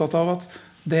Hansen jo opptatt av at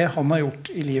det han har gjort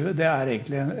i livet, det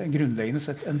egentlig grunnleggende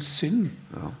sett en synd.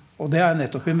 Ja. Og det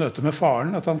nettopp i møte med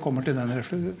faren at han kommer til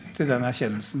den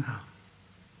erkjennelsen.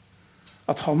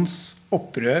 At hans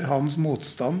opprør, hans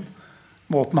motstand,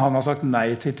 måten han har sagt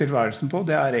nei til tilværelsen på,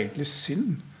 det egentlig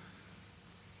synd.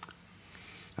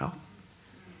 Ja.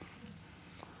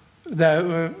 Det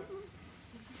jo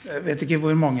jeg vet ikke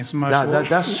hvor mange som så...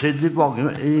 Det synd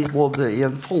både i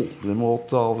en folkelig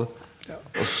måte av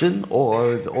synd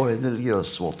og en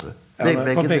religiøs måte.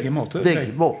 På begge måter.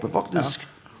 Begge måter, faktisk.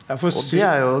 Ja.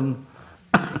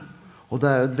 Og det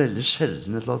jo en veldig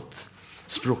sjelden at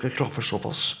språket klaffer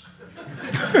såpass.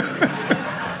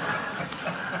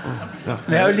 Ja.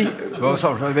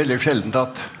 Det veldig sjeldent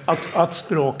at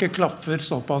språket klaffer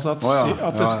såpass at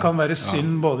det kan være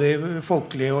synd både i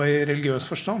folkelig og i religiøs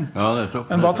forstand. Ja, nettopp.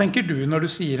 Men hva tenker du når du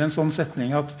sier en sånn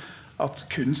setning at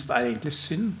kunst egentlig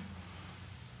synd?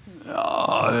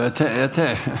 Ja,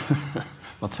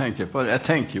 hva tenker jeg på? Jeg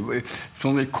tenker på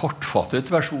sånn i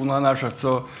kortfattet versjon av nær sagt,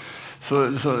 så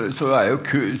jo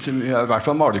kunst, i hvert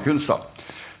fall malerkunst da,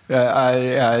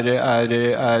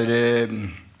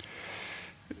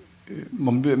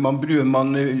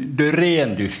 man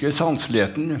rendyrker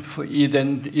sanseligheten i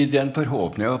den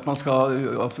forhåpningen at man skal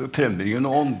frembringe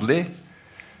noe åndelig.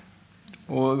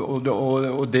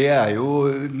 Og det jo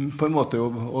på en måte å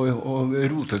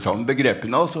rote sammen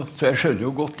begrepene. Altså. Så jeg skjønner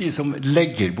jo godt de som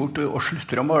legger bort og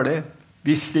slutter å male,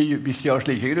 hvis de har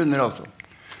slike grunner. Altså.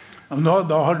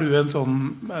 Da har du en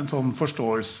sånn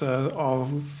forståelse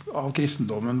av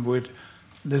kristendommen hvor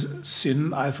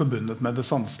synd forbundet med det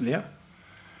sanselige.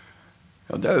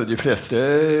 Ja, det jo de fleste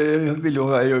vil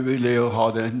jo ha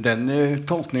den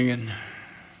tolkningen.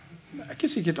 Det ikke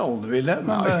sikkert alle vil det.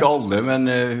 Men... Nei, ikke alle, men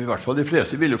i hvert fall de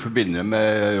fleste vil jo forbinde med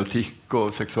erotikk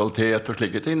og seksualitet og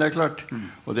slike ting, det klart.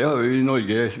 Og det har jo i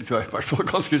Norge i hvert fall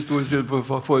ganske stor synd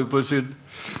på synd.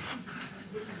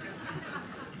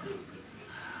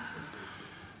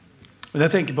 Men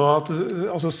jeg tenker på at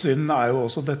synd jo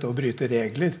også dette å bryte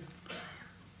regler.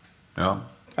 Ja.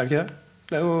 Det ikke det?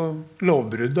 Det jo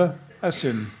lovbruddet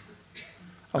synd.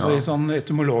 Altså i sånn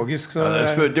etymologisk så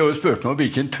det jo spørsmål om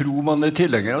hvilken tro man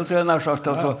tilhenger av, så jeg nær sagt,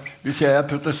 altså, hvis jeg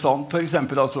protestant for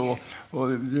eksempel, altså,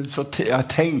 så jeg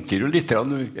tenker jo litt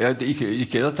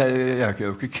ikke at jeg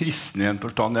jo ikke kristen i en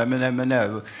forstand, men jeg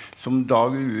jo, som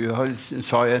Dag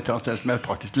sa i et eller annet sted som jeg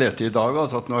faktisk leste i dag,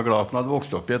 altså, at man glad at man hadde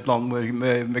vokst opp i et land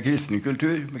med kristen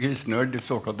kultur, med kristne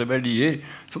såkalte verdier,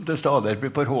 som til stadig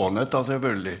blir forhånet, altså,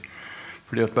 selvfølgelig,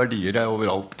 fordi at verdier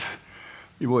overalt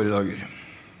i våre dager.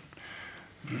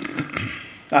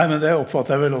 Nei, men det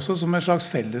oppfatter jeg vel også som en slags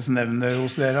fellesnevner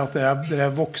hos dere, at dere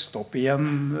vokst opp i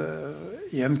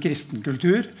en kristen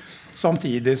kultur,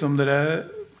 samtidig som dere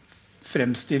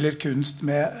fremstiller kunst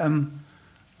med en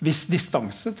viss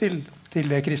distanse til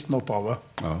det kristne opphavet.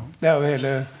 Ja. Det jo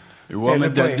hele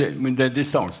men den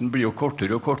distansen blir jo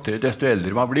kortere og kortere desto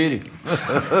eldre man blir.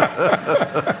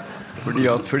 Fordi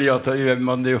at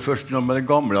det jo først når man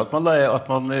gammel at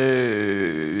man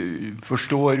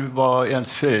forstår hva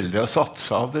ens foreldre har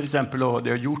satset av, for eksempel, og hva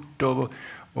de har gjort, og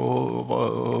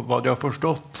hva de har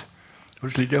forstått.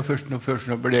 Og slik først når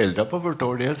man blir eldre på å forstå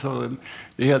det, så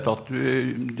det helt at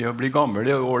det å bli gammel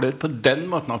det på den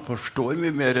måten at man forstår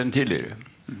mye mer enn tidligere.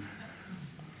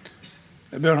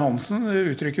 Bjørn Hansen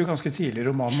uttrykker jo ganske tidlig i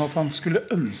romanen at han skulle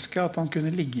ønske at han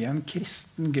kunne ligge i en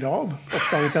kristen grav,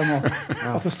 oppdaget jeg nå,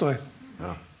 at det står.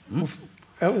 Ja.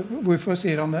 Hvorfor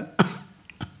sier han det?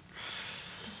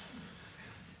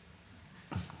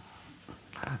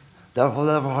 Det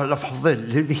var i hvert fall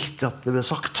veldig viktig at det ble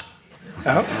sagt.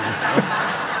 Ja.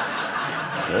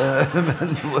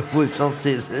 Men hvorfor han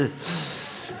sier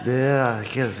det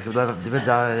ikke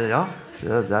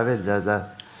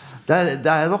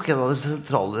det nok en av de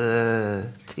sentrale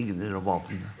tingene i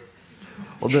romanen.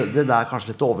 Og den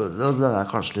kanskje litt overraskende, og den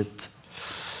kanskje litt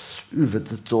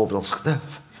uventet og overraskende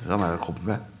fra meg å komme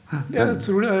med. Jeg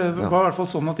tror det var i hvert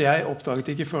fall sånn at jeg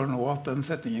oppdaget ikke før nå at den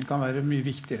setningen kan være mye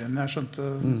viktigere enn jeg skjønte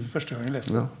første gang jeg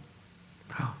leste den.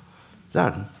 Ja, det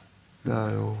den. Det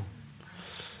jo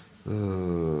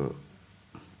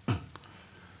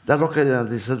det nok en av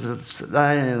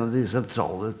de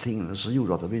sentrale tingene som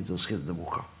gjorde at jeg begynte å skrive den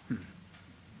boka.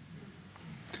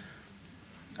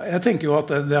 Jeg tenker jo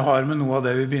at det har med noe av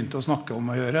det vi begynte å snakke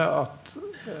om å gjøre, at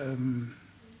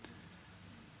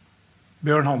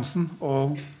Bjørn Hansen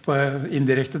og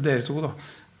indirekte dere to da,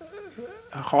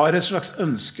 har et slags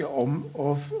ønske om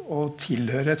å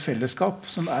tilhøre et fellesskap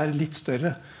som litt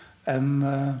større enn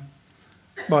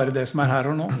bare det som her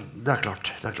og nå. Det klart.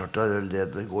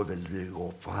 Det går veldig mye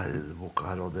opp her i denne boka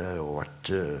her, og det har jo vært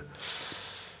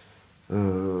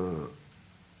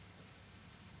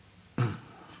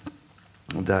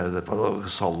Det jo det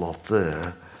paradoksale at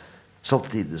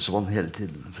samtidig som man hele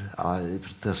tiden i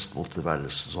protest mot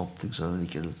tilværelsen og sånne ting, så det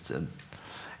ikke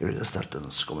jeg vil sterkt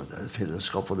ønske om et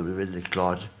fellesskap, og det blir veldig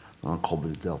klar når man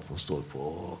kommer til at man står på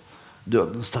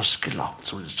dødens terskel,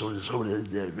 så blir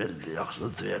det veldig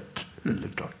aksentuert,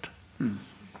 veldig klart.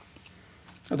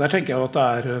 Og der tenker jeg at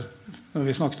det når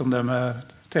vi snakket om det med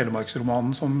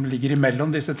Telemarksromanen som ligger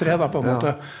imellom disse tre, da, på en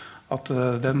måte, at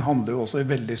den handler jo også i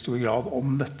veldig stor grad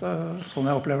om dette, sånn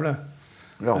jeg opplever det.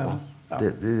 Ja da.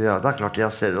 Det klart,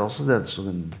 jeg ser også det som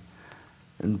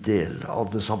en del av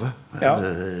det samme.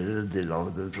 En del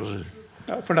av det prosjektet.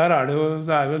 Ja, for der det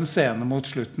jo en scene mot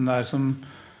slutten der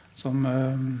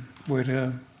hvor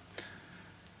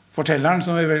fortelleren,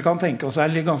 som vi vel kan tenke oss,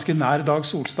 ganske nær Dag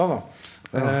Solstad, da.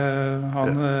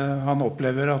 Han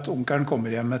opplever at onkelen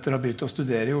kommer hjem etter å ha begynt å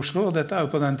studere i Oslo, og dette jo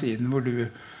på den tiden hvor du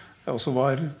også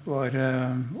var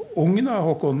ung da,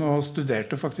 Håkon, og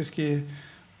studerte faktisk i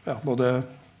både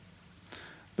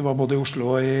i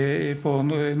Oslo og på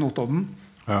Notodden.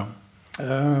 Ja.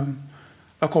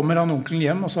 Da kommer han onkelen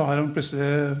hjem, og så har han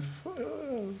plutselig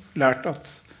lært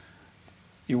at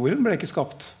jorden ble ikke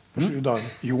skapt på 7 dager.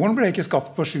 Jorden ble ikke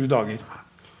skapt på 7 dager.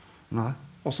 Nei.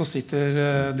 Og så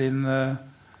sitter din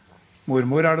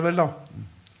mormor, det vel da,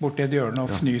 borte i et hjørne og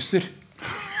fnyser.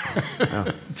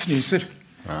 Fnyser.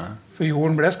 For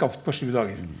jorden ble skapt på 7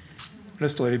 dager. Det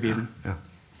står i Bibelen.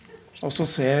 Og så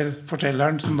ser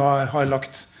fortelleren, som da har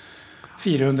lagt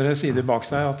 400 sider bak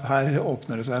seg, at her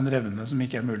åpner det seg en revne som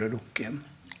ikke mulig å lukke igjen.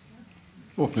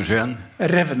 Åpner seg igjen?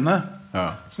 Revne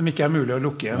som ikke mulig å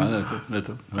lukke igjen. Ja,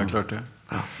 nettopp. Det klart det.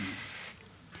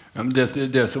 Ja, men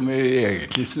det som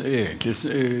egentlig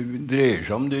dreier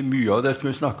seg om, det mye av det som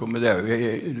vi snakker om, det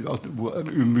jo at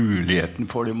umuligheten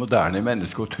for det moderne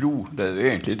mennesket å tro, det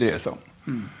egentlig dreier seg om.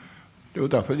 Det jo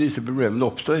derfor disse problemene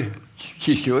oppstår.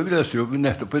 Kirkeår løser jo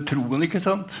nettopp på troen, ikke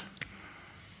sant?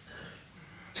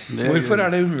 Hvorfor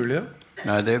det umulig?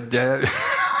 Nei, det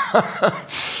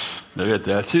vet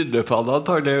jeg. Syndefall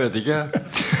antagelig, jeg vet ikke.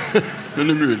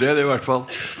 Men umulig det i hvert fall.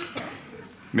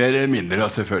 Mer eller mindre,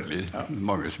 selvfølgelig.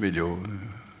 Mange som vil jo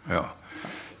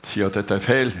si at dette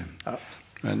feil.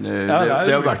 Men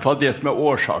det i hvert fall det som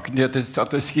årsaken til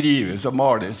at det skrives og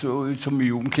males så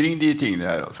mye omkring de tingene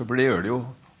her. Altså, for det gjør det jo.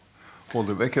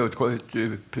 Houellebecq jo et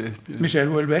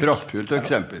praktfullt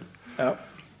eksempel. Ja.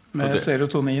 Med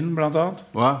serotonin, blant annet.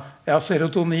 Hva? Ja,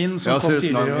 serotonin som kom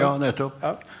tidligere. Ja, nettopp.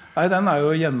 Ja. Nei, den jo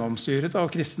gjennomstyret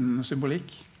av kristen symbolikk.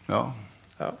 Ja.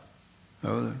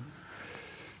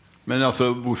 Men altså,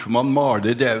 hvorfor man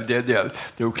maler, det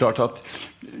jo klart at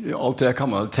alt det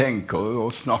kan man tenke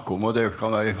og snakke om, og det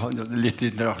kan være litt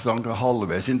interessant og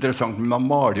halvveis interessant, men man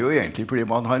maler jo egentlig fordi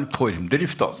man har en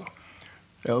formdrift, altså.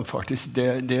 Ja, faktisk,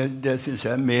 det synes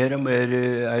jeg mer og mer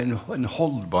en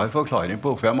holdbar forklaring på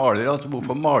hvorfor jeg maler. Altså,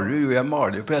 hvorfor maler du? Jo, jeg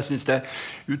maler for jeg synes det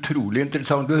utrolig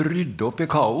interessant å rydde opp i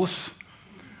kaos.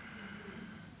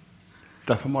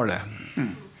 Derfor maler jeg.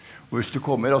 Og hvis du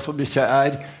kommer, altså hvis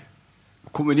jeg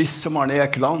kommunist som Arne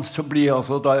Ekeland, så blir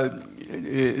altså da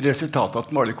resultatet at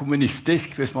man maler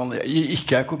kommunistisk. Hvis man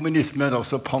ikke kommunist, men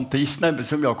også panteist,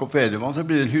 som Jakob Wedemann, så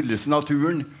blir det en hyllest til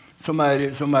naturen som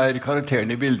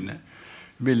karakteren i bildene.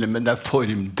 Men det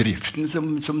formdriften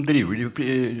som driver de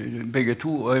begge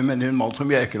to. Og jeg mener en mann som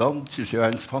Ekeland synes jeg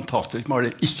en fantastisk maler.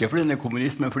 Ikke fordi han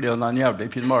kommunist, men fordi han en jævlig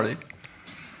fin maler.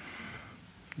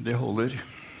 Det holder.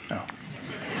 Ja.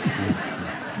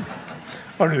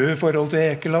 Har du et forhold til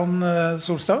Ekeland,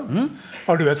 Solstad?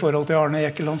 Har du et forhold til Arne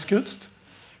Ekelands kunst?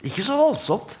 Ikke så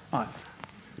voldsomt. Nei.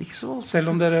 Ikke så voldsomt. Selv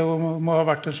om dere må ha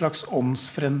vært en slags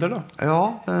åndsfrender, da?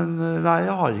 Ja, men nei,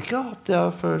 jeg har ikke hatt det.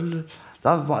 Jeg føler...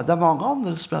 Det mange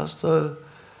andre som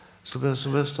jeg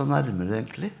står nærmere,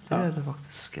 egentlig. Det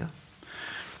faktisk,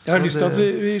 Jeg har lyst til at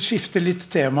vi skifter litt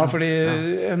tema, fordi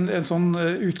en sånn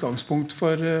utgangspunkt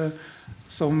for,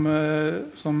 som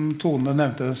Tone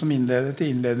nevnte som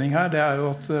innledning her, det jo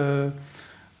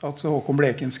at Håkon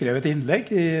Bleken skrev et innlegg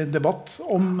i debatt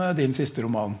om din siste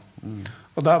roman.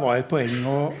 Og der var et poeng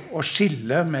å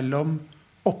skille mellom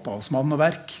opphavsmann og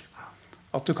verk.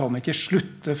 At du kan ikke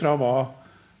slutte fra hva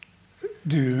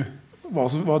du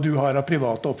har av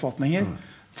private oppfatninger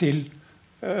til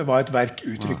hva et verk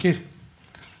uttrykker.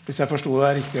 Hvis jeg forstod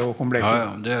det riktig, Håkon Bleken. Ja,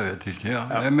 det vet jeg ikke. Ja.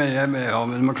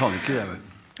 Men man kan ikke det.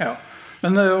 Ja.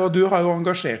 Men og du har jo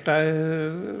engasjert deg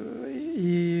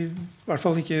i hvert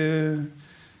fall ikke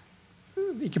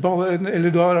på, eller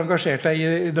du har engasjert deg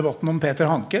i debatten om Peter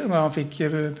Hanke når han fikk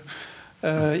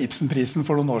Ibsen-prisen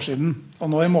for noen år siden.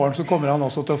 Og nå i morgen så kommer han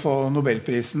også til å få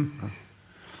Nobelprisen.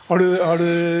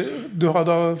 Du har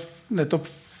da nettopp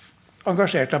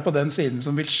engasjert deg på den siden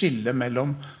som vil skille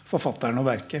mellom forfatteren og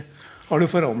verket. Har du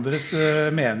forandret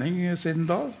mening siden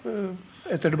da,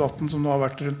 etter debatten som nå har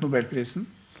vært rundt Nobelprisen?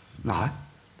 Nei.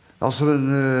 Altså, men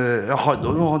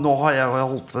nå har jeg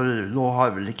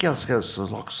vel ikke skrevet så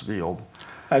mye om.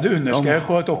 Nei, du underskrev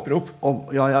på et opprop.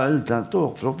 Ja, jeg undertegnet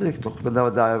opprop, riktig nok, men det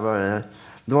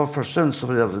var først og fremst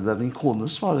fordi det min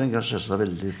kone som har engasjert seg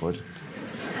veldig for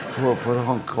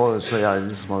Hanke, så jeg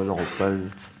liksom har holdt meg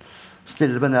litt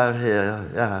stille, men jeg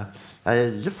er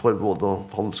for både at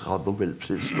han skal ha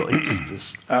Nobelprisen og ikke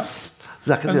prisen. Ja.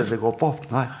 Det ikke det går på.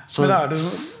 Nei. Så, men det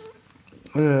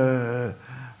noe?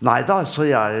 Nei da, så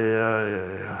jeg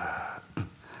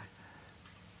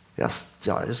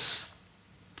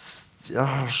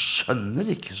skjønner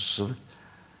ikke så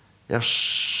jeg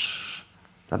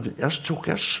tror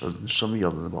ikke jeg skjønner så mye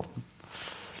av den debatten.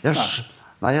 Jeg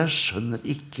skjønner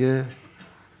ikke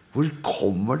hvor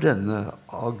kommer denne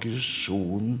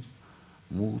aggresjonen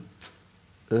mot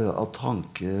at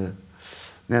Hanke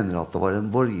mener at det var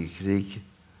en borgerkrig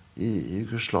i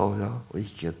Jugoslavia og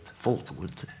ikke et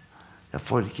folkemord. Jeg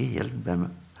får ikke helt med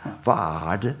meg.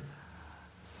 Hva det?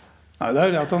 Nei, det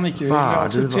det at han ikke vil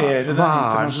akseptere den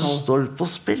internasjonale... Hva det som står på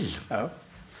spill? Ja.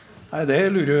 Nei,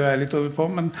 det lurer jeg litt over på,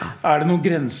 men det noen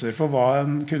grenser for hva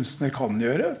en kunstner kan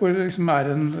gjøre? Hvor liksom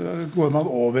går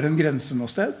man over en grense noe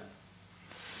sted?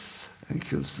 En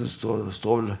kunstner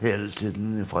står vel hele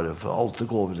tiden i fare for alt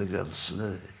det går over en grense.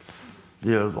 Det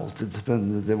gjør det alltid,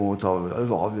 men det må vi ta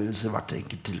avgjørelse i hvert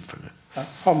enkelt tilfelle. Ja.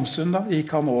 Hamsun da,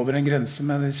 gikk han over en grense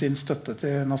med sin støtte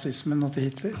til nazismen og til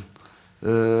Hitler?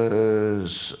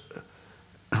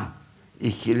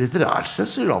 Ikke litterært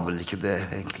sett så gjør han vel ikke det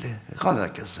egentlig. Det kan jeg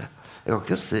ikke se. Jeg kan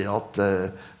ikke se at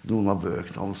noen av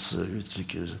bøkene hans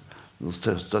uttrykker noen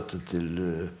støtte til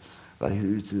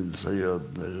hverken utryddelse av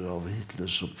jødene eller av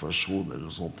Hitlers operasjon eller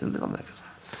noe sånt. Det kan jeg ikke se.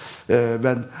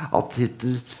 Men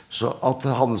at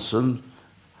Hamsun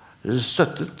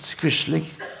støttet Quisling,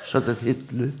 støttet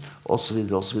Hitler og så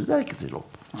videre, det ikke til om.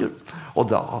 Og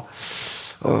da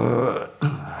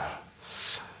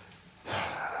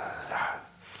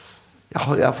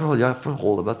jeg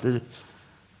forholder meg til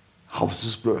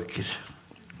Hamsuns bøker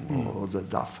og det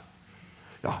derfor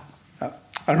ja.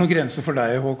 Det noen grenser for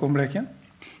deg, Håkon Bleken?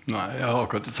 Nei, jeg har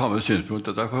akkurat det samme synspunkt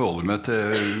at jeg forholder meg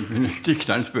til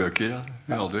dikterens bøker i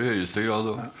aller høyeste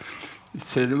grad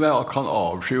selv om jeg kan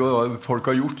avsky hva folk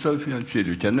har gjort, så fyrer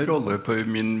det ikke en rolle på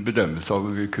min bedømmelse av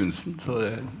kunsten. Så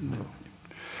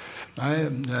nei,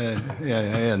 jeg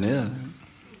enig i det.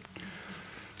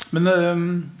 Men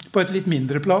på et litt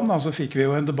mindre plan så fikk vi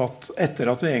jo en debatt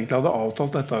etter at vi egentlig hadde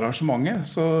avtalt dette arrangementet.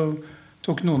 Så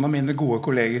tok noen av mine gode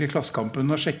kolleger i Klassekampen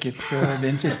og sjekket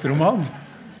din siste roman.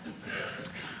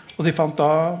 Og de fant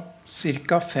da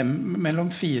mellom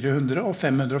 400 og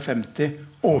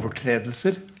 550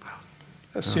 overtredelser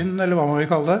synd, eller hva man vil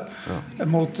kalle det,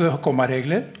 mot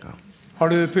kommaregler.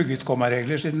 Har du pugget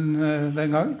kommaregler siden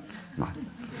den gang? Nei,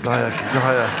 det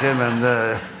har jeg ikke, men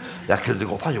jeg kunne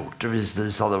godt ha gjort det hvis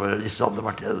det hadde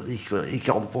vært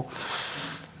ikke an på.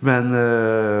 Men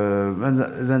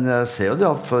jeg ser jo det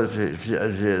at for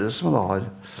flere som da har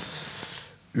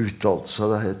uttalt seg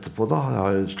det etterpå, da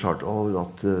har jeg klart over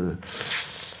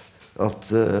at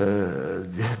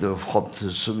det fant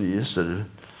så mye større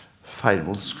feil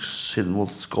mot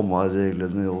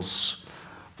kommareglene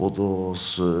både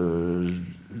hos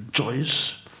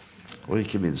Joyce og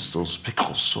ikke minst hos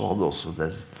Picasso hadde også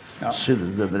synd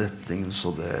i den retningen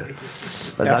så det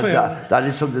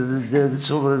liksom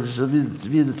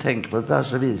vi tenker på dette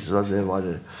så viser det at det var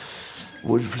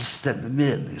hvor fullstendig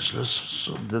meningsløs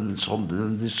den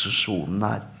diskusjonen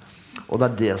og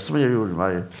det det som gjorde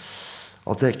meg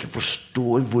at jeg ikke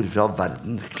forstår hvorfor all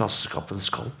verden Klassekampen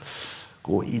skal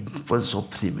gå inn på en så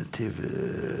primitiv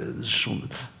diskusjon.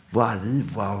 Hvorfor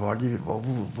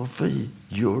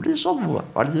gjør de sånn?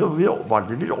 Hva det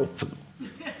de vil oppnå?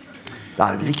 Det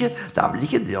vel ikke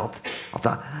det at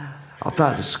det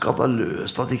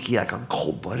skandaløst at ikke jeg kan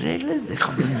kommaregler. Det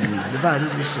kan jo mulig være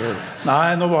disse...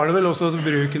 Nei, nå var det vel også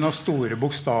bruken av store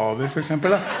bokstaver, for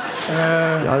eksempel.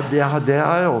 Ja, det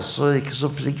jeg også ikke så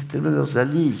flink til, men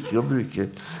jeg liker å bruke...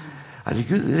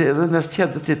 Herregud, den mest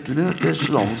kjente titelen min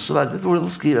Sjenanse verdighet. Hvordan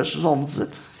skriver jeg sjenanse?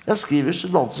 Jeg skriver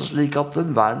sjenanse slik at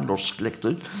enhver norsk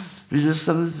lektor vil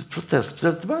sende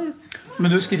protestbrev til meg.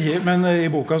 Men i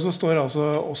boka så står altså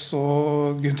også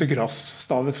Günter Grass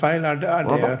stavet feil.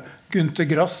 Det Günter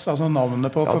Grass, altså navnet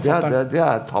på forfatteren? Ja,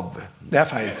 det tabbe. Det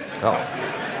feil. Ja.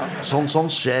 Sånn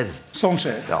skjer. Sånn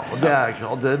skjer. Ja,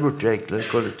 og det burde jeg egentlig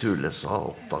korrekturlese ha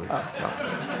oppdaget. Ja.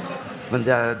 Men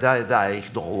det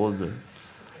ikke noe...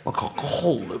 Man kan ikke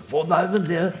holde på. Nei, men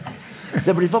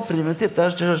det blir for primitivt.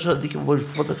 Jeg skjønner ikke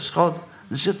hvorfor det skal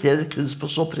diskuterer kunst på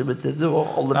så primitivt nivå.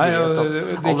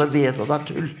 Alle vet at det er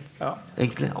tull. Ja.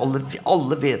 Egentlig.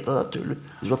 Alle vet at det er tull,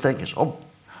 hvis man tenker sånn.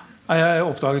 Jeg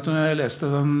oppdaget når jeg leste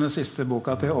den siste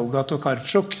boka til Olga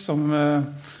Tokarczuk, som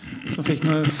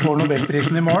får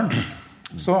Nobelprisen i morgen.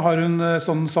 Så har hun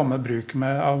sånn samme bruk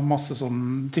av masse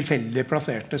sånn tilfeldig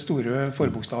plasserte store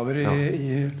forbokstaver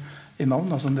i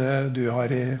navn, som det du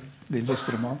har i din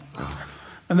siste roman.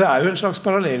 Men det er jo en slags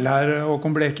parallell her,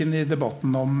 Håkon Bleken, i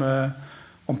debatten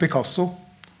om Picasso.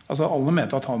 Altså, alle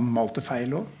mente at han malte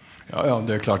feil også. Ja,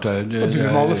 det er klart det. Og du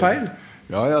maler feil.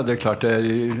 Ja, det er klart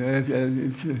jeg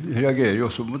reagerer jo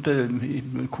også mot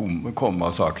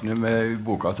kommasakene med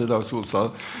boka til Dag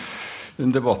Solstad.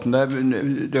 Den debatten det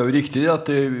er jo riktig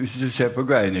at hvis du ser på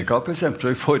Guernica for eksempel, så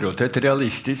i forhold til et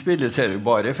realistisk bilde så er det jo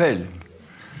bare feil.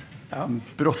 Ja.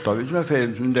 Brottavik som er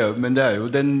feil, men det er jo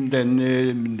det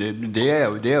er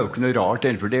jo ikke noe rart,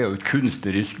 for det er jo et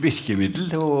kunstnerisk virkemiddel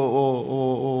å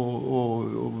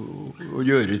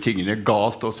gjøre tingene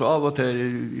galt også av og til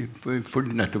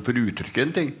nettopp for å uttrykke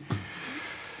en ting.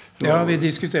 Ja, vi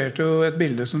diskuterte jo et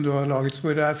bilde som du har laget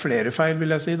hvor det er flere feil,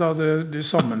 vil jeg si. Da. Du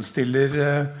sammenstiller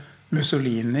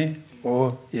Mussolini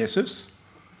og Jesus.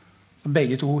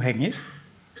 Begge to henger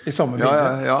i samme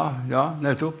bilde. Ja,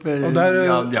 nettopp. Men det er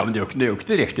jo ikke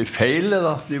direkte feil,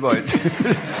 da.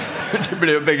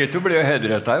 Begge to ble jo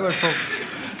hedret her, i hvert fall.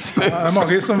 Det er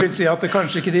mange som vil si at det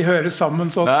kanskje ikke de hører sammen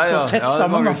så tett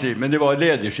sammen. Si, men de var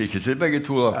lederskikkelser, begge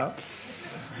to. Da. Ja.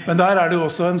 Men der er det jo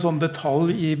også en sånn detalj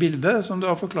i bildet som du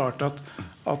har forklart at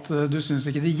du synes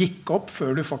ikke det gikk opp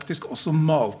før du faktisk også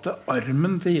malte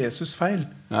armen til Jesus feil.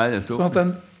 Nei, nettopp. Sånn at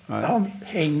han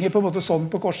henger på en måte sånn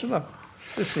på korset da.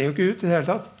 Det ser jo ikke ut i det hele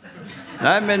tatt.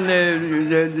 Nei, men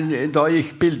da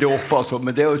gikk bildet opp, altså.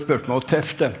 Men det er jo et spørsmål å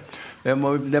tefte. Det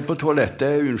er på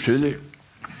toalettet.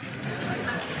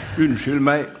 Unnskyld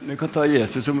meg. Jeg kan ta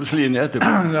Jesus og Mussolini etterpå.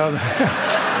 Ja,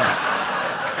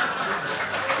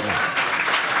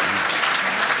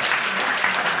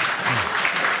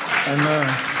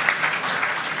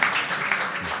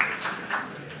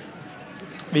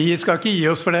 vi skal ikke gi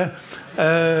oss for det.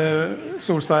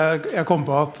 Solstad, jeg kom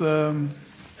på at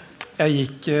jeg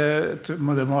gikk, det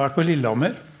må ha vært på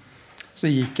Lillehammer, så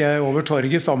gikk jeg over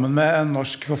torget sammen med en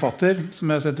norsk forfatter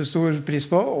som jeg setter stor pris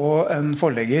på, og en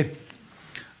forlegger.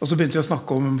 Og så begynte jeg å snakke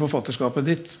om forfatterskapet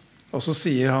ditt, og så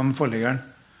sier han forleggeren: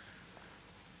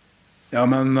 ja,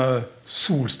 men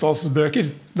Solstads bøker,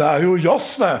 det er jo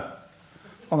jazz, det!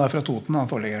 Han er fra Toten,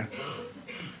 han forleggeren.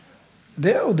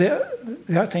 Det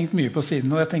jeg har tenkt mye på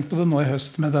siden, og jeg har tenkt på det nå i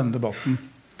høst med denne debatten,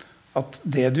 at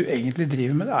det du egentlig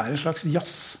driver med, det er en slags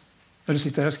jazz når du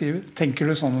sitter her og skriver. Tenker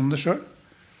du sånn om det selv?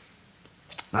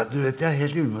 Nei, du vet, jeg er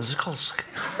helt umusikalsk.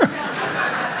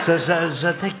 så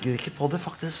jeg tenker ikke på det,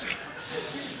 faktisk.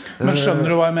 Men skjønner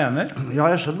du hva jeg mener? Ja,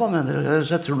 jeg skjønner hva jeg mener.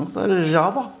 Så jeg tror nok det er ja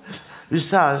da. Hvis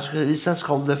jeg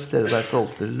skal definere meg i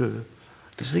forhold til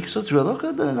hvis ikke, så tror jeg nok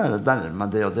det nærmer meg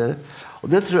det og det. Og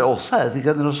det tror jeg også er et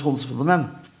generasjonsfenomen.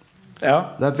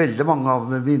 Ja. Det er veldig mange av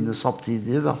mine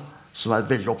samtidige da, som er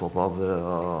veldig opptatt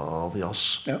av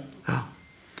jazz. Ja.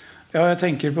 Ja, jeg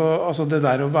tenker på altså, det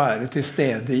der å være til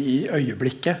stede i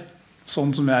øyeblikket. Sånn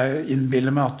som jeg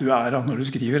innbiller meg at du er når du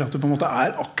skriver. At du på en måte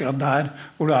er akkurat der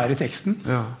hvor du er i teksten.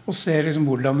 Ja. Og ser liksom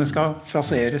hvordan det skal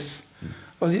fraseres.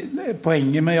 Og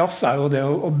poenget med jazz er jo det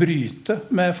å bryte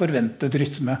med forventet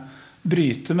rytme.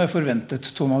 Bryte med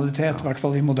forventet tonalitet, i hvert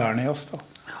fall i moderne jazz. Da.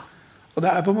 Og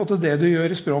det er på en måte det du gjør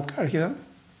i språk, er det ikke det?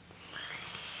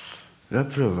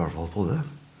 Jeg prøver i hvert fall på det.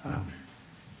 Ja.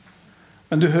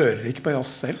 Men du hører ikke på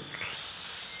jazz selv?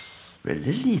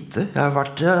 Veldig lite. Jeg har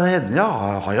vært henne, jeg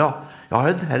har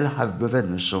en hel haug med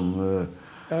venner som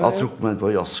har trukket meg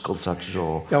på jazzkonserter.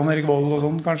 Jan Erik Vold og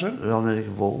sånn, kanskje? Jan Erik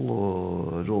Vold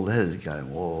og Rolle Helgheim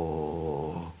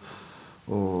og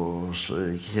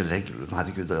ikke hele Eggelund,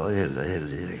 herregud, hele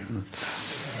gjengen.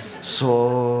 Så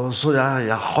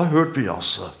jeg har hørt mye jazz.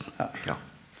 Ja.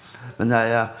 Men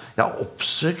jeg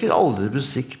oppsøker aldri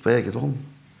musikk på egen hånd.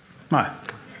 Nei.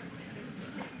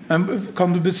 Men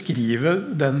kan du beskrive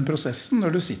den prosessen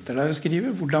når du sitter der og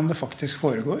skriver, hvordan det faktisk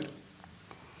foregår?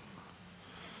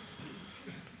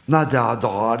 Nei, da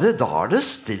er det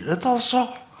stillhet, altså.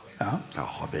 Ja,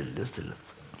 veldig stillhet.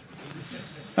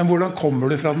 Men hvordan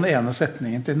kommer du fra den ene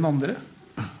setningen til den andre?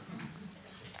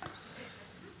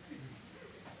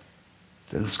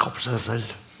 Den skaper seg selv.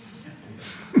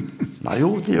 Nei,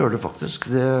 jo, det gjør det faktisk.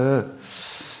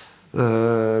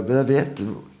 Men jeg vet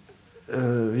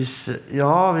hvis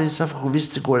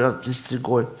det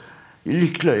går i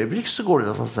lykkelig øyeblikk, så går det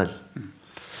av seg selv.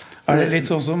 Er det litt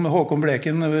sånn som Håkon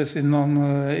Bleken, siden han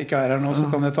ikke er her nå, så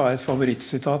kan jeg ta et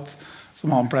favorittsitat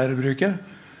som han pleier å bruke.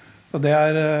 Og det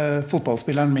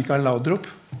fotballspilleren Mikael Laudrup,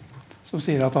 som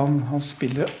sier at han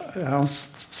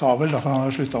sa vel da han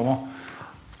hadde sluttet nå,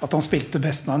 at han spilte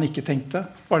best når han ikke tenkte.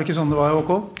 Var det ikke sånn det var,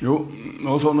 Håkon? Jo,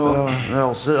 og sånn var Jeg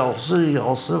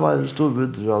også var en stor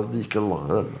beundrer av Mikael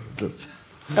Laudrup.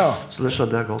 Ja. Så det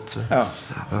skjønner jeg godt. Ja.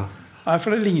 Nei, for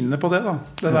det ligner på det da.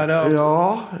 Det der at...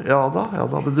 ja da.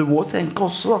 Men du må tenke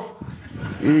også da.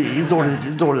 I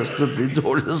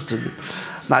dårlige stunder.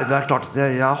 Nei, det klart at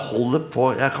jeg holder på.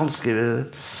 Jeg kan skrive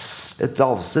et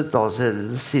avsnitt av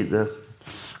en side.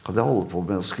 Kan jeg holde på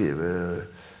med å skrive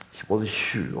både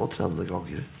 20 og 30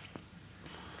 ganger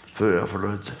før jeg er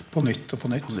fornøyd. På nytt og på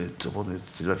nytt. På nytt og på nytt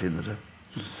til jeg finner det.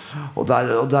 Og der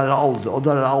er aldri det. Og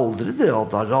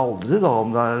der er aldri da om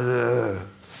det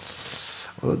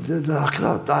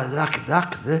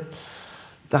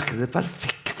er ikke det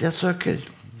perfekte jeg søker.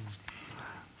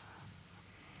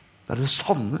 Det er det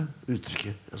sanne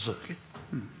uttrykket jeg søker.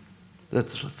 Rett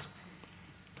og slett.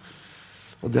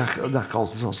 Og det er ikke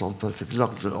alltid sånn perfekt.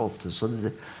 Ofte så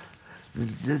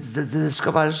det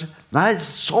skal være nei,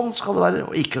 sånn skal det være,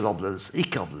 og ikke annerledes.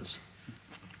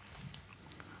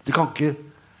 Det kan ikke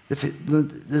det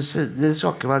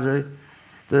skal ikke være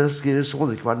det skriver så må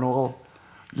det ikke være noe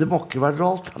det må ikke være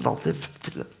noe alternativ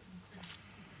til det.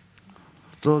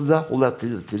 Så det holder jeg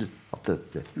til at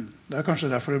det er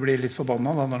kanskje derfor du blir litt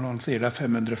forbannet da, når noen sier det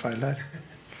 500 feil her.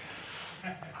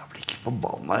 Jeg blir ikke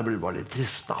forbannet, jeg blir bare litt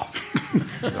trist da.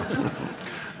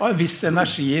 Det var en viss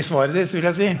energi i svaret ditt, vil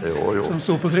jeg si. Jo. Som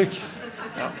sto på trykk.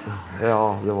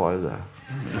 Ja, det var jo det.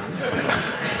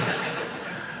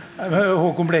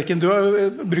 Håkon Bleken, du har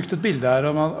brukt et bilde her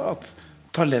om at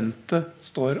talentet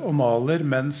står og maler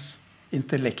mens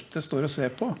intellektet står og ser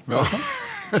på. Ja.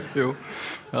 Jo.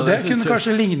 Ja, det kunne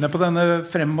kanskje ligne på denne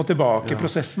frem og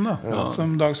tilbake-prosessen da,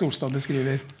 som Dag Solstad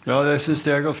beskriver. Ja, jeg synes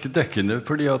det ganske dekkende,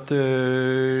 fordi at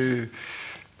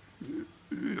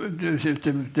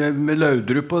det med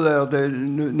Laudrup og det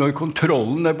når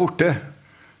kontrollen borte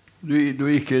du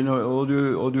ikke, og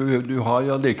du har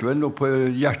ja, likevel noe på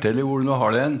hjertet eller hvor du nå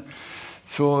har det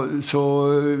så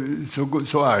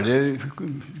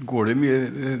går det mye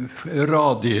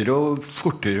radigere og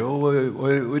fortere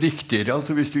og riktigere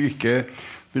altså hvis du ikke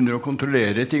begynner å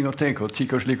kontrollere ting og tenke at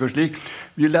slik og slik.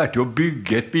 Vi lærte jo å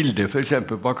bygge et bilde for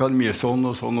eksempel på akademiet sånn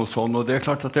og det er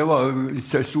klart at det var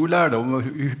stor lærdom og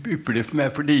ypperlig for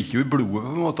meg, for det gikk jo i blodet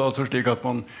på en måte, altså slik at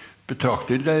man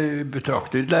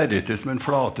betrakter lerretet som en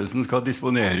flate som skal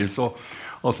disponeres og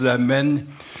altså det men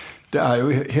det er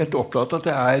jo helt opplagt at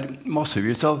det er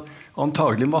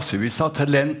antagelig massevis av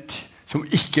talent som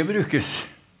ikke brukes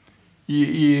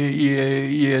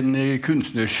i en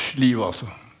kunstners liv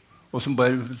altså. Og som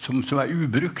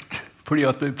ubrukt fordi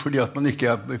at man ikke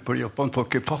fordi at man får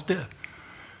ikke fatt i det.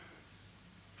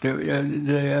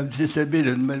 Jeg synes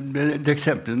det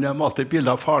eksempelet når jeg malte et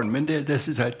bilde av faren min, det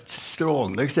synes jeg et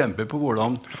strålende eksempel på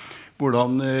hvordan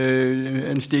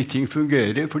en slik ting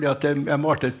fungerer, fordi at jeg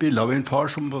malte et bilde av en far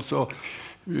som også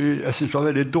jeg synes det var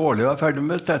veldig dårlig å være ferdig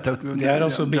med dette. Det er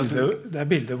altså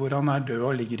bildet hvor han er død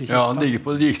og ligger i kista. Ja, han ligger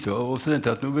på likstua, og så tenkte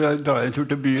jeg at nå drar jeg en tur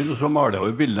til byen, og så maler jeg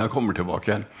over bildene når jeg kommer tilbake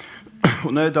igjen. Og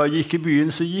når jeg da gikk i byen,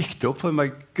 så gikk det opp for meg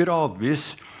gradvis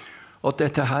at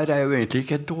dette her er jo egentlig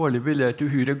ikke et dårlig bilde, et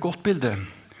uhyre godt bilde.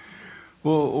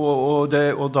 Og da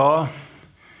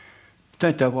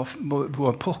tenkte jeg,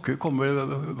 hvordan pokker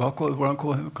hvordan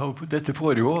kan dette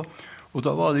foregå? Og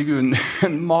da var det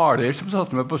en maler som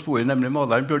satt med på sporet, nemlig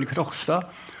maleren Bjørn Krogstad.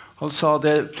 Han sa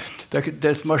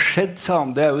det som har skjedd, sa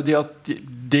han, det er jo det at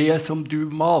det som du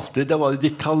malte, det var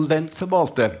ditt talent som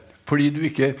malte, fordi du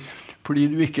ikke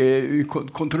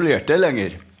kontrollerte det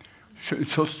lenger.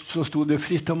 Så sto det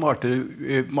fritt og malte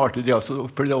det,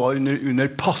 altså, for det var under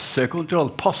passe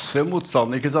kontroll, passe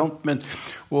motstand, ikke sant? Men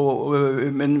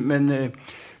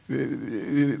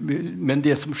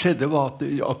det som skjedde var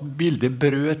at bildet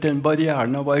brøt den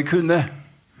barrieren av hva jeg kunne.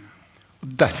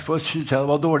 Og derfor synes jeg det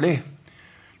var dårlig.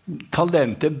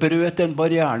 Talentet brøt den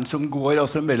barrieren som går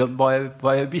altså, mellom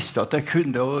hva jeg visste at jeg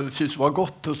kunne og synes var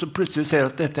godt, og så plutselig ser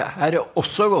jeg at dette her er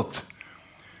også godt.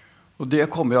 Og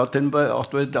det kommer at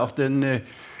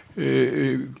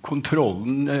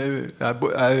kontrollen er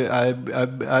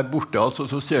borte, altså,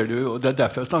 så ser du, og det er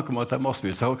derfor jeg snakker om at det er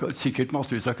sikkert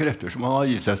massevis av krefter som man har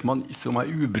gitt seg som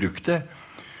er ubrukte.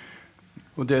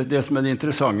 Og det som er det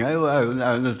interessante er jo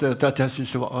at jeg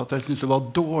synes det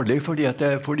var dårlig fordi at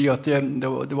det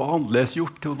var annerledes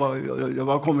gjort.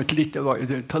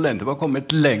 Talentet var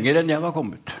kommet lenger enn jeg var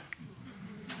kommet.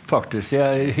 Faktisk,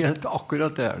 jeg er helt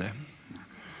akkurat det er det.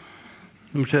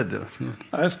 Jeg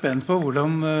er spent på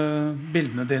hvordan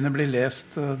bildene dine blir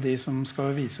lest, de som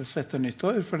skal vises etter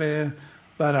nyttår, fordi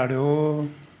der er det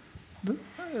jo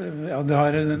ja, det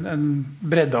har en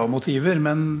bredde av motiver,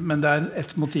 men det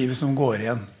et motiv som går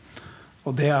igjen.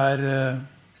 Og det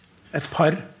et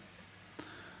par,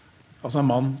 altså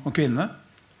mann og kvinne.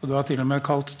 Og du har til og med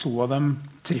kalt 2 av dem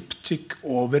triptykk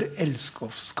over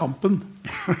elskovskampen.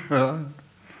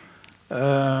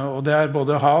 Og det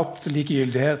både hat,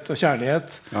 likegyldighet og kjærlighet.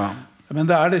 Ja. Men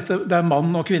det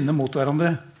mann og kvinne mot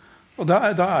hverandre. Og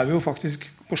da vi jo faktisk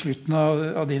på slutten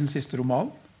av din siste roman.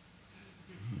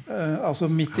 Altså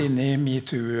midt inne i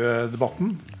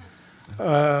MeToo-debatten.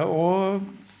 Og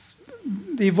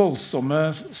de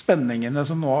voldsomme spenningene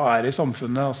som nå i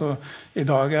samfunnet. Altså, i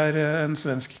dag en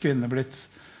svensk kvinne blitt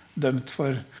dømt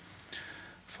for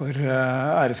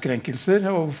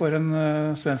æreskrenkelser overfor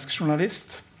en svensk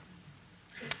journalist.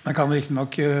 Den kan riktig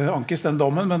nok ankes den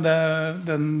dommen, men det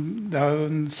jo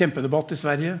en kjempedebatt i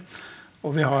Sverige.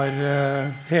 Og vi har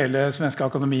hele Svenske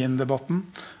Akademien-debatten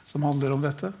som handler om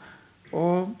dette.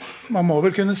 Og man må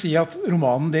vel kunne si at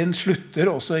romanen din slutter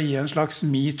også i en slags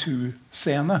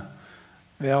MeToo-scene.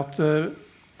 Ved at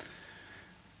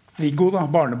Viggo,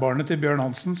 barnebarnet til Bjørn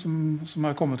Hansen, som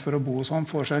kommet for å bo hos han,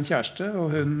 får seg en kjæreste, og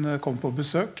hun kom på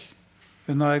besøk.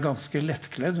 Hun ganske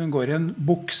lettkledd. Hun går i en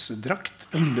buksedrakt,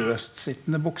 en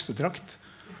løstsittende buksedrakt,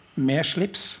 med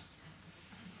slips.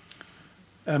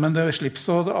 Men det slips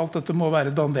og alt dette må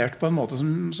være dandert på en måte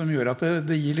som gjør at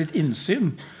det gir litt innsyn.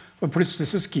 Og plutselig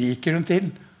så skriker hun til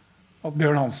at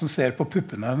Bjørn Hansen ser på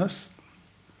puppene hennes.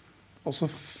 Og så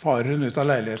farer hun ut av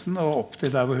leiligheten og opp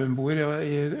til der hvor hun bor,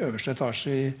 i øverste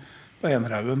etasje på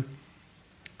Enerhaugen.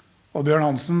 Og Bjørn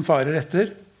Hansen farer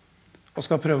etter og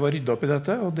skal prøve å rydde opp i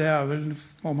dette, og det vel,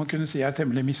 må man kunne si,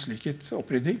 temmelig mislykket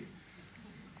opprydding.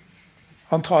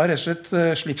 Han tar rett og slett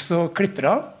slipset og klipper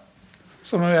av,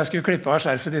 som om jeg skulle klippe av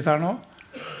skjerfet ditt her nå.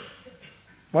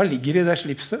 Hva ligger i det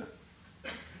slipset?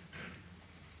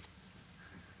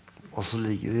 Hva som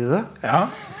ligger i det? Ja.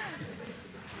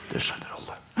 Det skjønner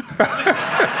alle.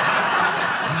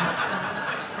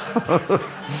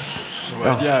 Det var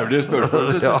et jævlig spørsmål.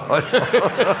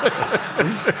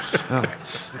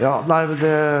 Ja, nei, men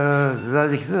det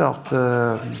riktig at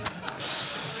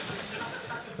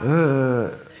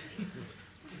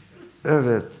jeg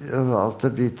vet at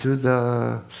MeToo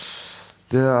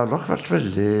det nok vært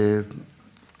veldig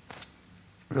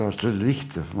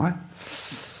viktig for meg.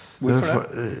 Hvorfor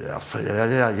det? For jeg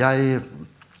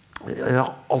har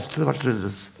alltid vært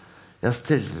veldig jeg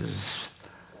stiller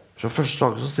fra første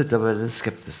dag så stilte jeg veldig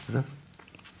skeptisk til det.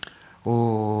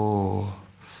 Og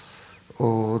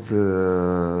det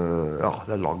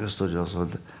det en lang historie også.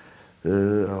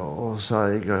 Og så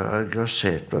har jeg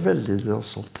engasjert meg veldig i det og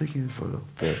sånt ting, for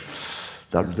at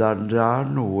det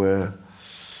noe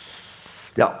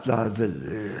det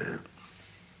veldig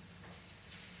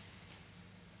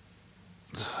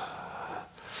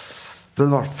men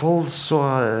i hvert fall så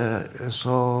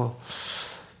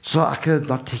ikke det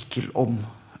en artikkel om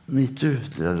MeToo.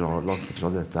 Det langt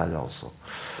fra dette her, altså.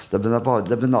 Det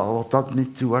at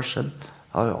MeToo skjedd,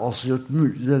 har altså gjort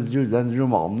den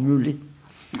romanen mulig.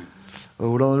 Og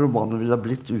hvordan romanen ville ha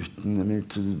blitt uten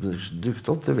MeToo dukket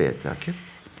opp, det vet jeg ikke.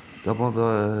 Det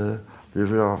ville i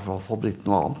hvert fall blitt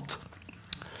noe annet.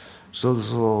 Sånn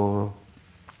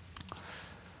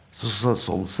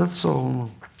sett så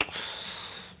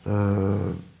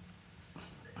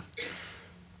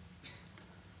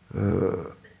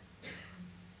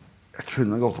jeg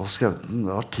kunne godt ha skrevet en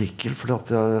artikkel fordi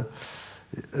at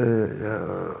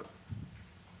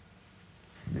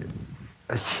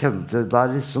jeg kjente det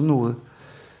liksom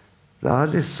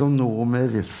noe med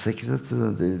rettssikkerhet i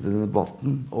denne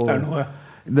debatten og det noe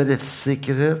med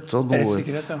rettssikkerhet og ja.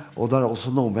 Og det også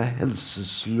noe med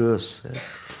hensynsløshet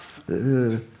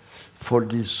for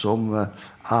de som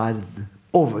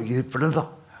overgriperne da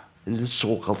eller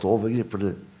såkalt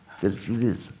overgriperne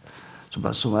som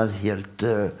helt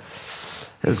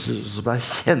som jeg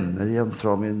kjenner igjen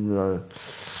fra min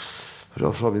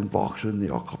bakgrunn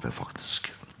i AKP faktisk.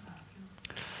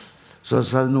 Så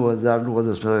det noe av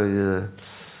det som jeg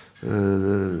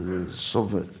som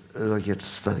reagerte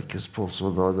sterkest på så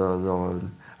da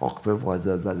AKP var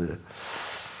det der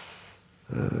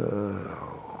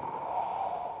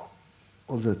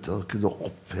og dette å kunne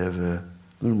oppheve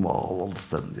normal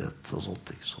anstendighet og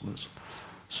sånt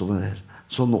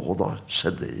som nå da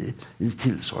skjedde i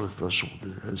tilsvarende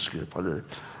situasjoner. Jeg husker et par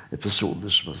episoder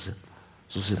som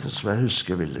jeg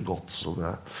husker veldig godt.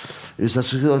 Hvis jeg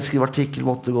skulle skrive artikkel,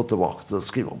 måtte jeg gå tilbake til å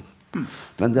skrive om.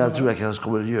 Men det tror jeg ikke jeg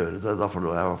kommer å gjøre det. Derfor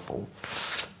nå i hvert fall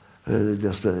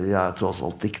jeg tross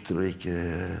alt dikter og ikke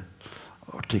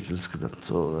artikkelskribent.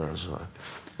 Og jeg synes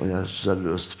jeg har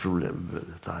løst problemet med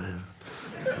dette her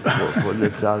på en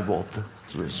litterær måte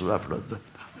som jeg er fornøyd med.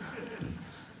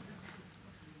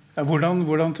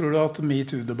 Hvordan tror du at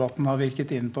MeToo-debatten har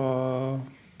virket inn på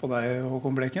deg,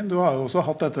 Håkon Bleken? Du har jo også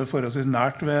hatt dette forholdsvis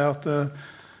nært ved at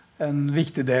en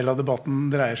viktig del av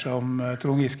debatten dreier seg om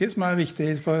Trond Giske, som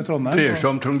viktig for Trondheim. Dreier seg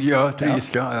om Trond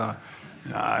Giske, ja.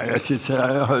 Jeg synes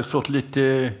jeg har stått litt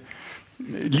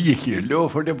likegyldig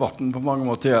overfor debatten på mange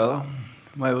måter, jeg da.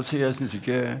 Må jeg jo si, jeg synes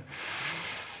ikke...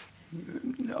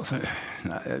 Altså,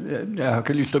 jeg har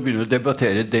ikke lyst til å begynne å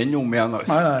debattere den om igjen.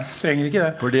 Altså. Nei, trenger ikke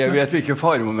det. For jeg vet hvilke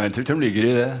faremomenter som ligger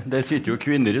i det. Det sitter jo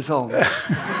kvinner i salen.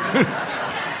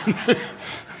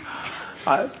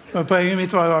 Nei, men poenget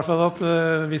mitt var i hvert fall at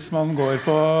hvis man går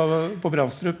på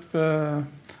Brandstrup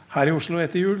her i Oslo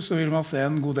etter jul, så vil man se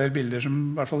en god del bilder som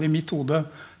i hvert fall i mitt hode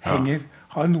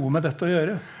har noe med dette å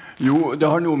gjøre. Jo, det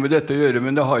har noe med dette å gjøre,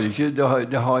 men det har ikke,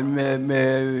 det har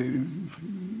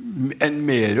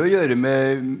mer å gjøre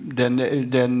med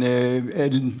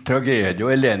den tragedie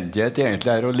og elendighet det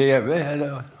egentlig å leve,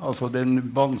 altså den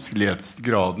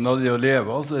vanskelighetsgraden av det å leve.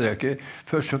 Altså, det ikke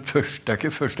først og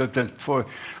fremst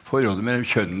forholdet mellom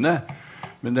kjønnene,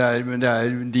 men det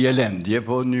de elendige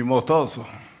på en ny måte, altså.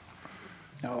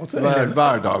 Ja,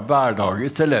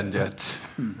 hverdagets elendighet.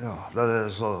 Ja, det er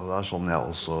sånn jeg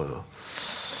også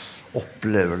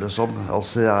opplever det som.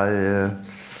 Altså,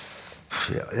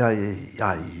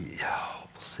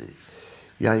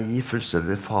 jeg gir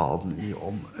fullstendig faen i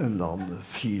om en eller annen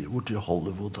fyr borti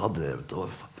Hollywood har drevet og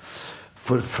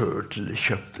forført eller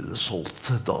kjøpt eller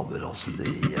solgt damer. Altså,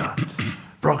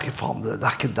 blanke faen, det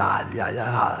ikke der jeg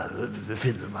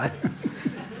befinner meg.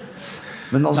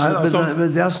 Men, altså,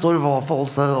 men jeg står i hvert fall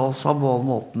også samme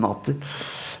måten at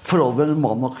forholdet mellom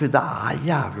mann og kvinne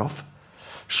jævla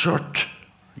skjørt.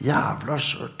 Jævla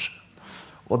skjørt.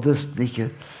 Og nesten ikke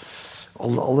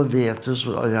alle vet jo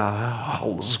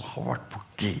alle som har vært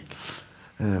borti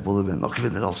både menn og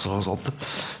kvinner altså, og sånt,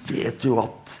 vet jo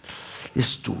at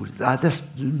historien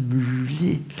nesten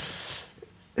umulig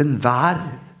enhver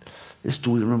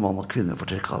historie med mann og kvinne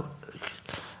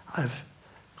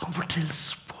kan fortelles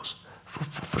på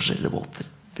forskjellige måter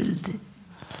veldig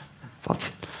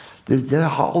det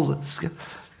har alle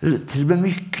til og med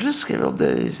Mykle skrev om det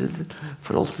i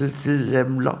forhold til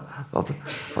Emla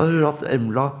at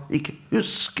Emla ikke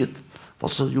husket hva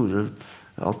som gjorde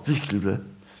at Mykle ble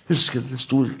husket en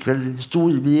stor kveld, stor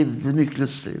begivenhet i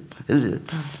Mykles liv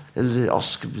eller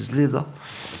Askebys liv da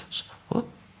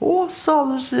sa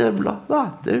du til Emla? Nei,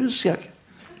 det husker jeg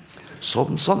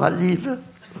ikke sånn livet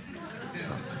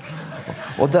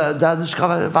og du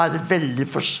skal være veldig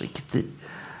forsiktig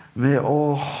med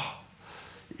å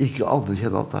ikke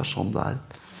anerkjenne at det sånn det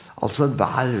altså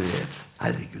enhver vet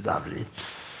herregud, det vel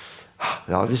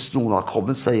hvis noen har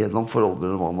kommet seg gjennom forholdet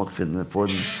mellom mann og kvinne på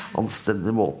en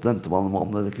anstendig måte, enten man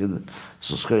mann eller kvinne,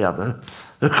 så skal gjerne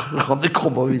kan de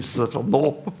komme og vise seg sånn nå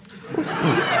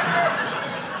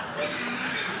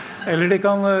eller de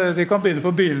kan begynne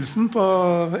på begynnelsen på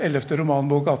 11.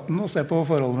 romanbok 18 og se på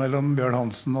forholdet mellom Bjørn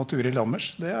Hansen og Turi Lammers.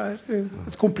 Det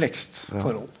et komplekst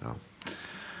forhold.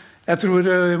 Jeg tror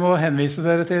vi må henvise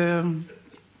dere til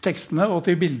tekstene og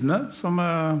til bildene som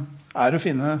å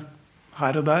finne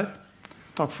her og der.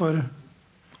 Takk for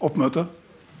oppmøtet.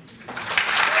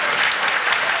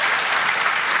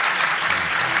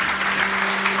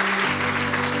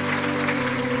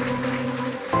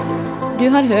 Du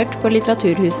har hørt på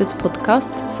Litteraturhusets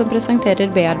podcast som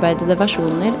presenterer bearbeidede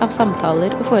versjoner av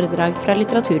samtaler og foredrag fra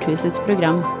Litteraturhusets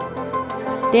program.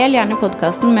 Del gjerne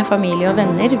podcasten med familie og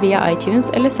venner via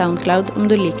iTunes eller SoundCloud om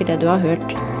du liker det du har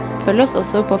hørt. Følg oss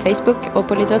også på Facebook og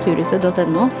på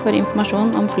litteraturhuset.no for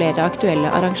informasjon om flere aktuelle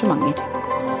arrangementer.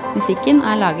 Musikken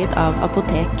laget av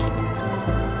Apotek.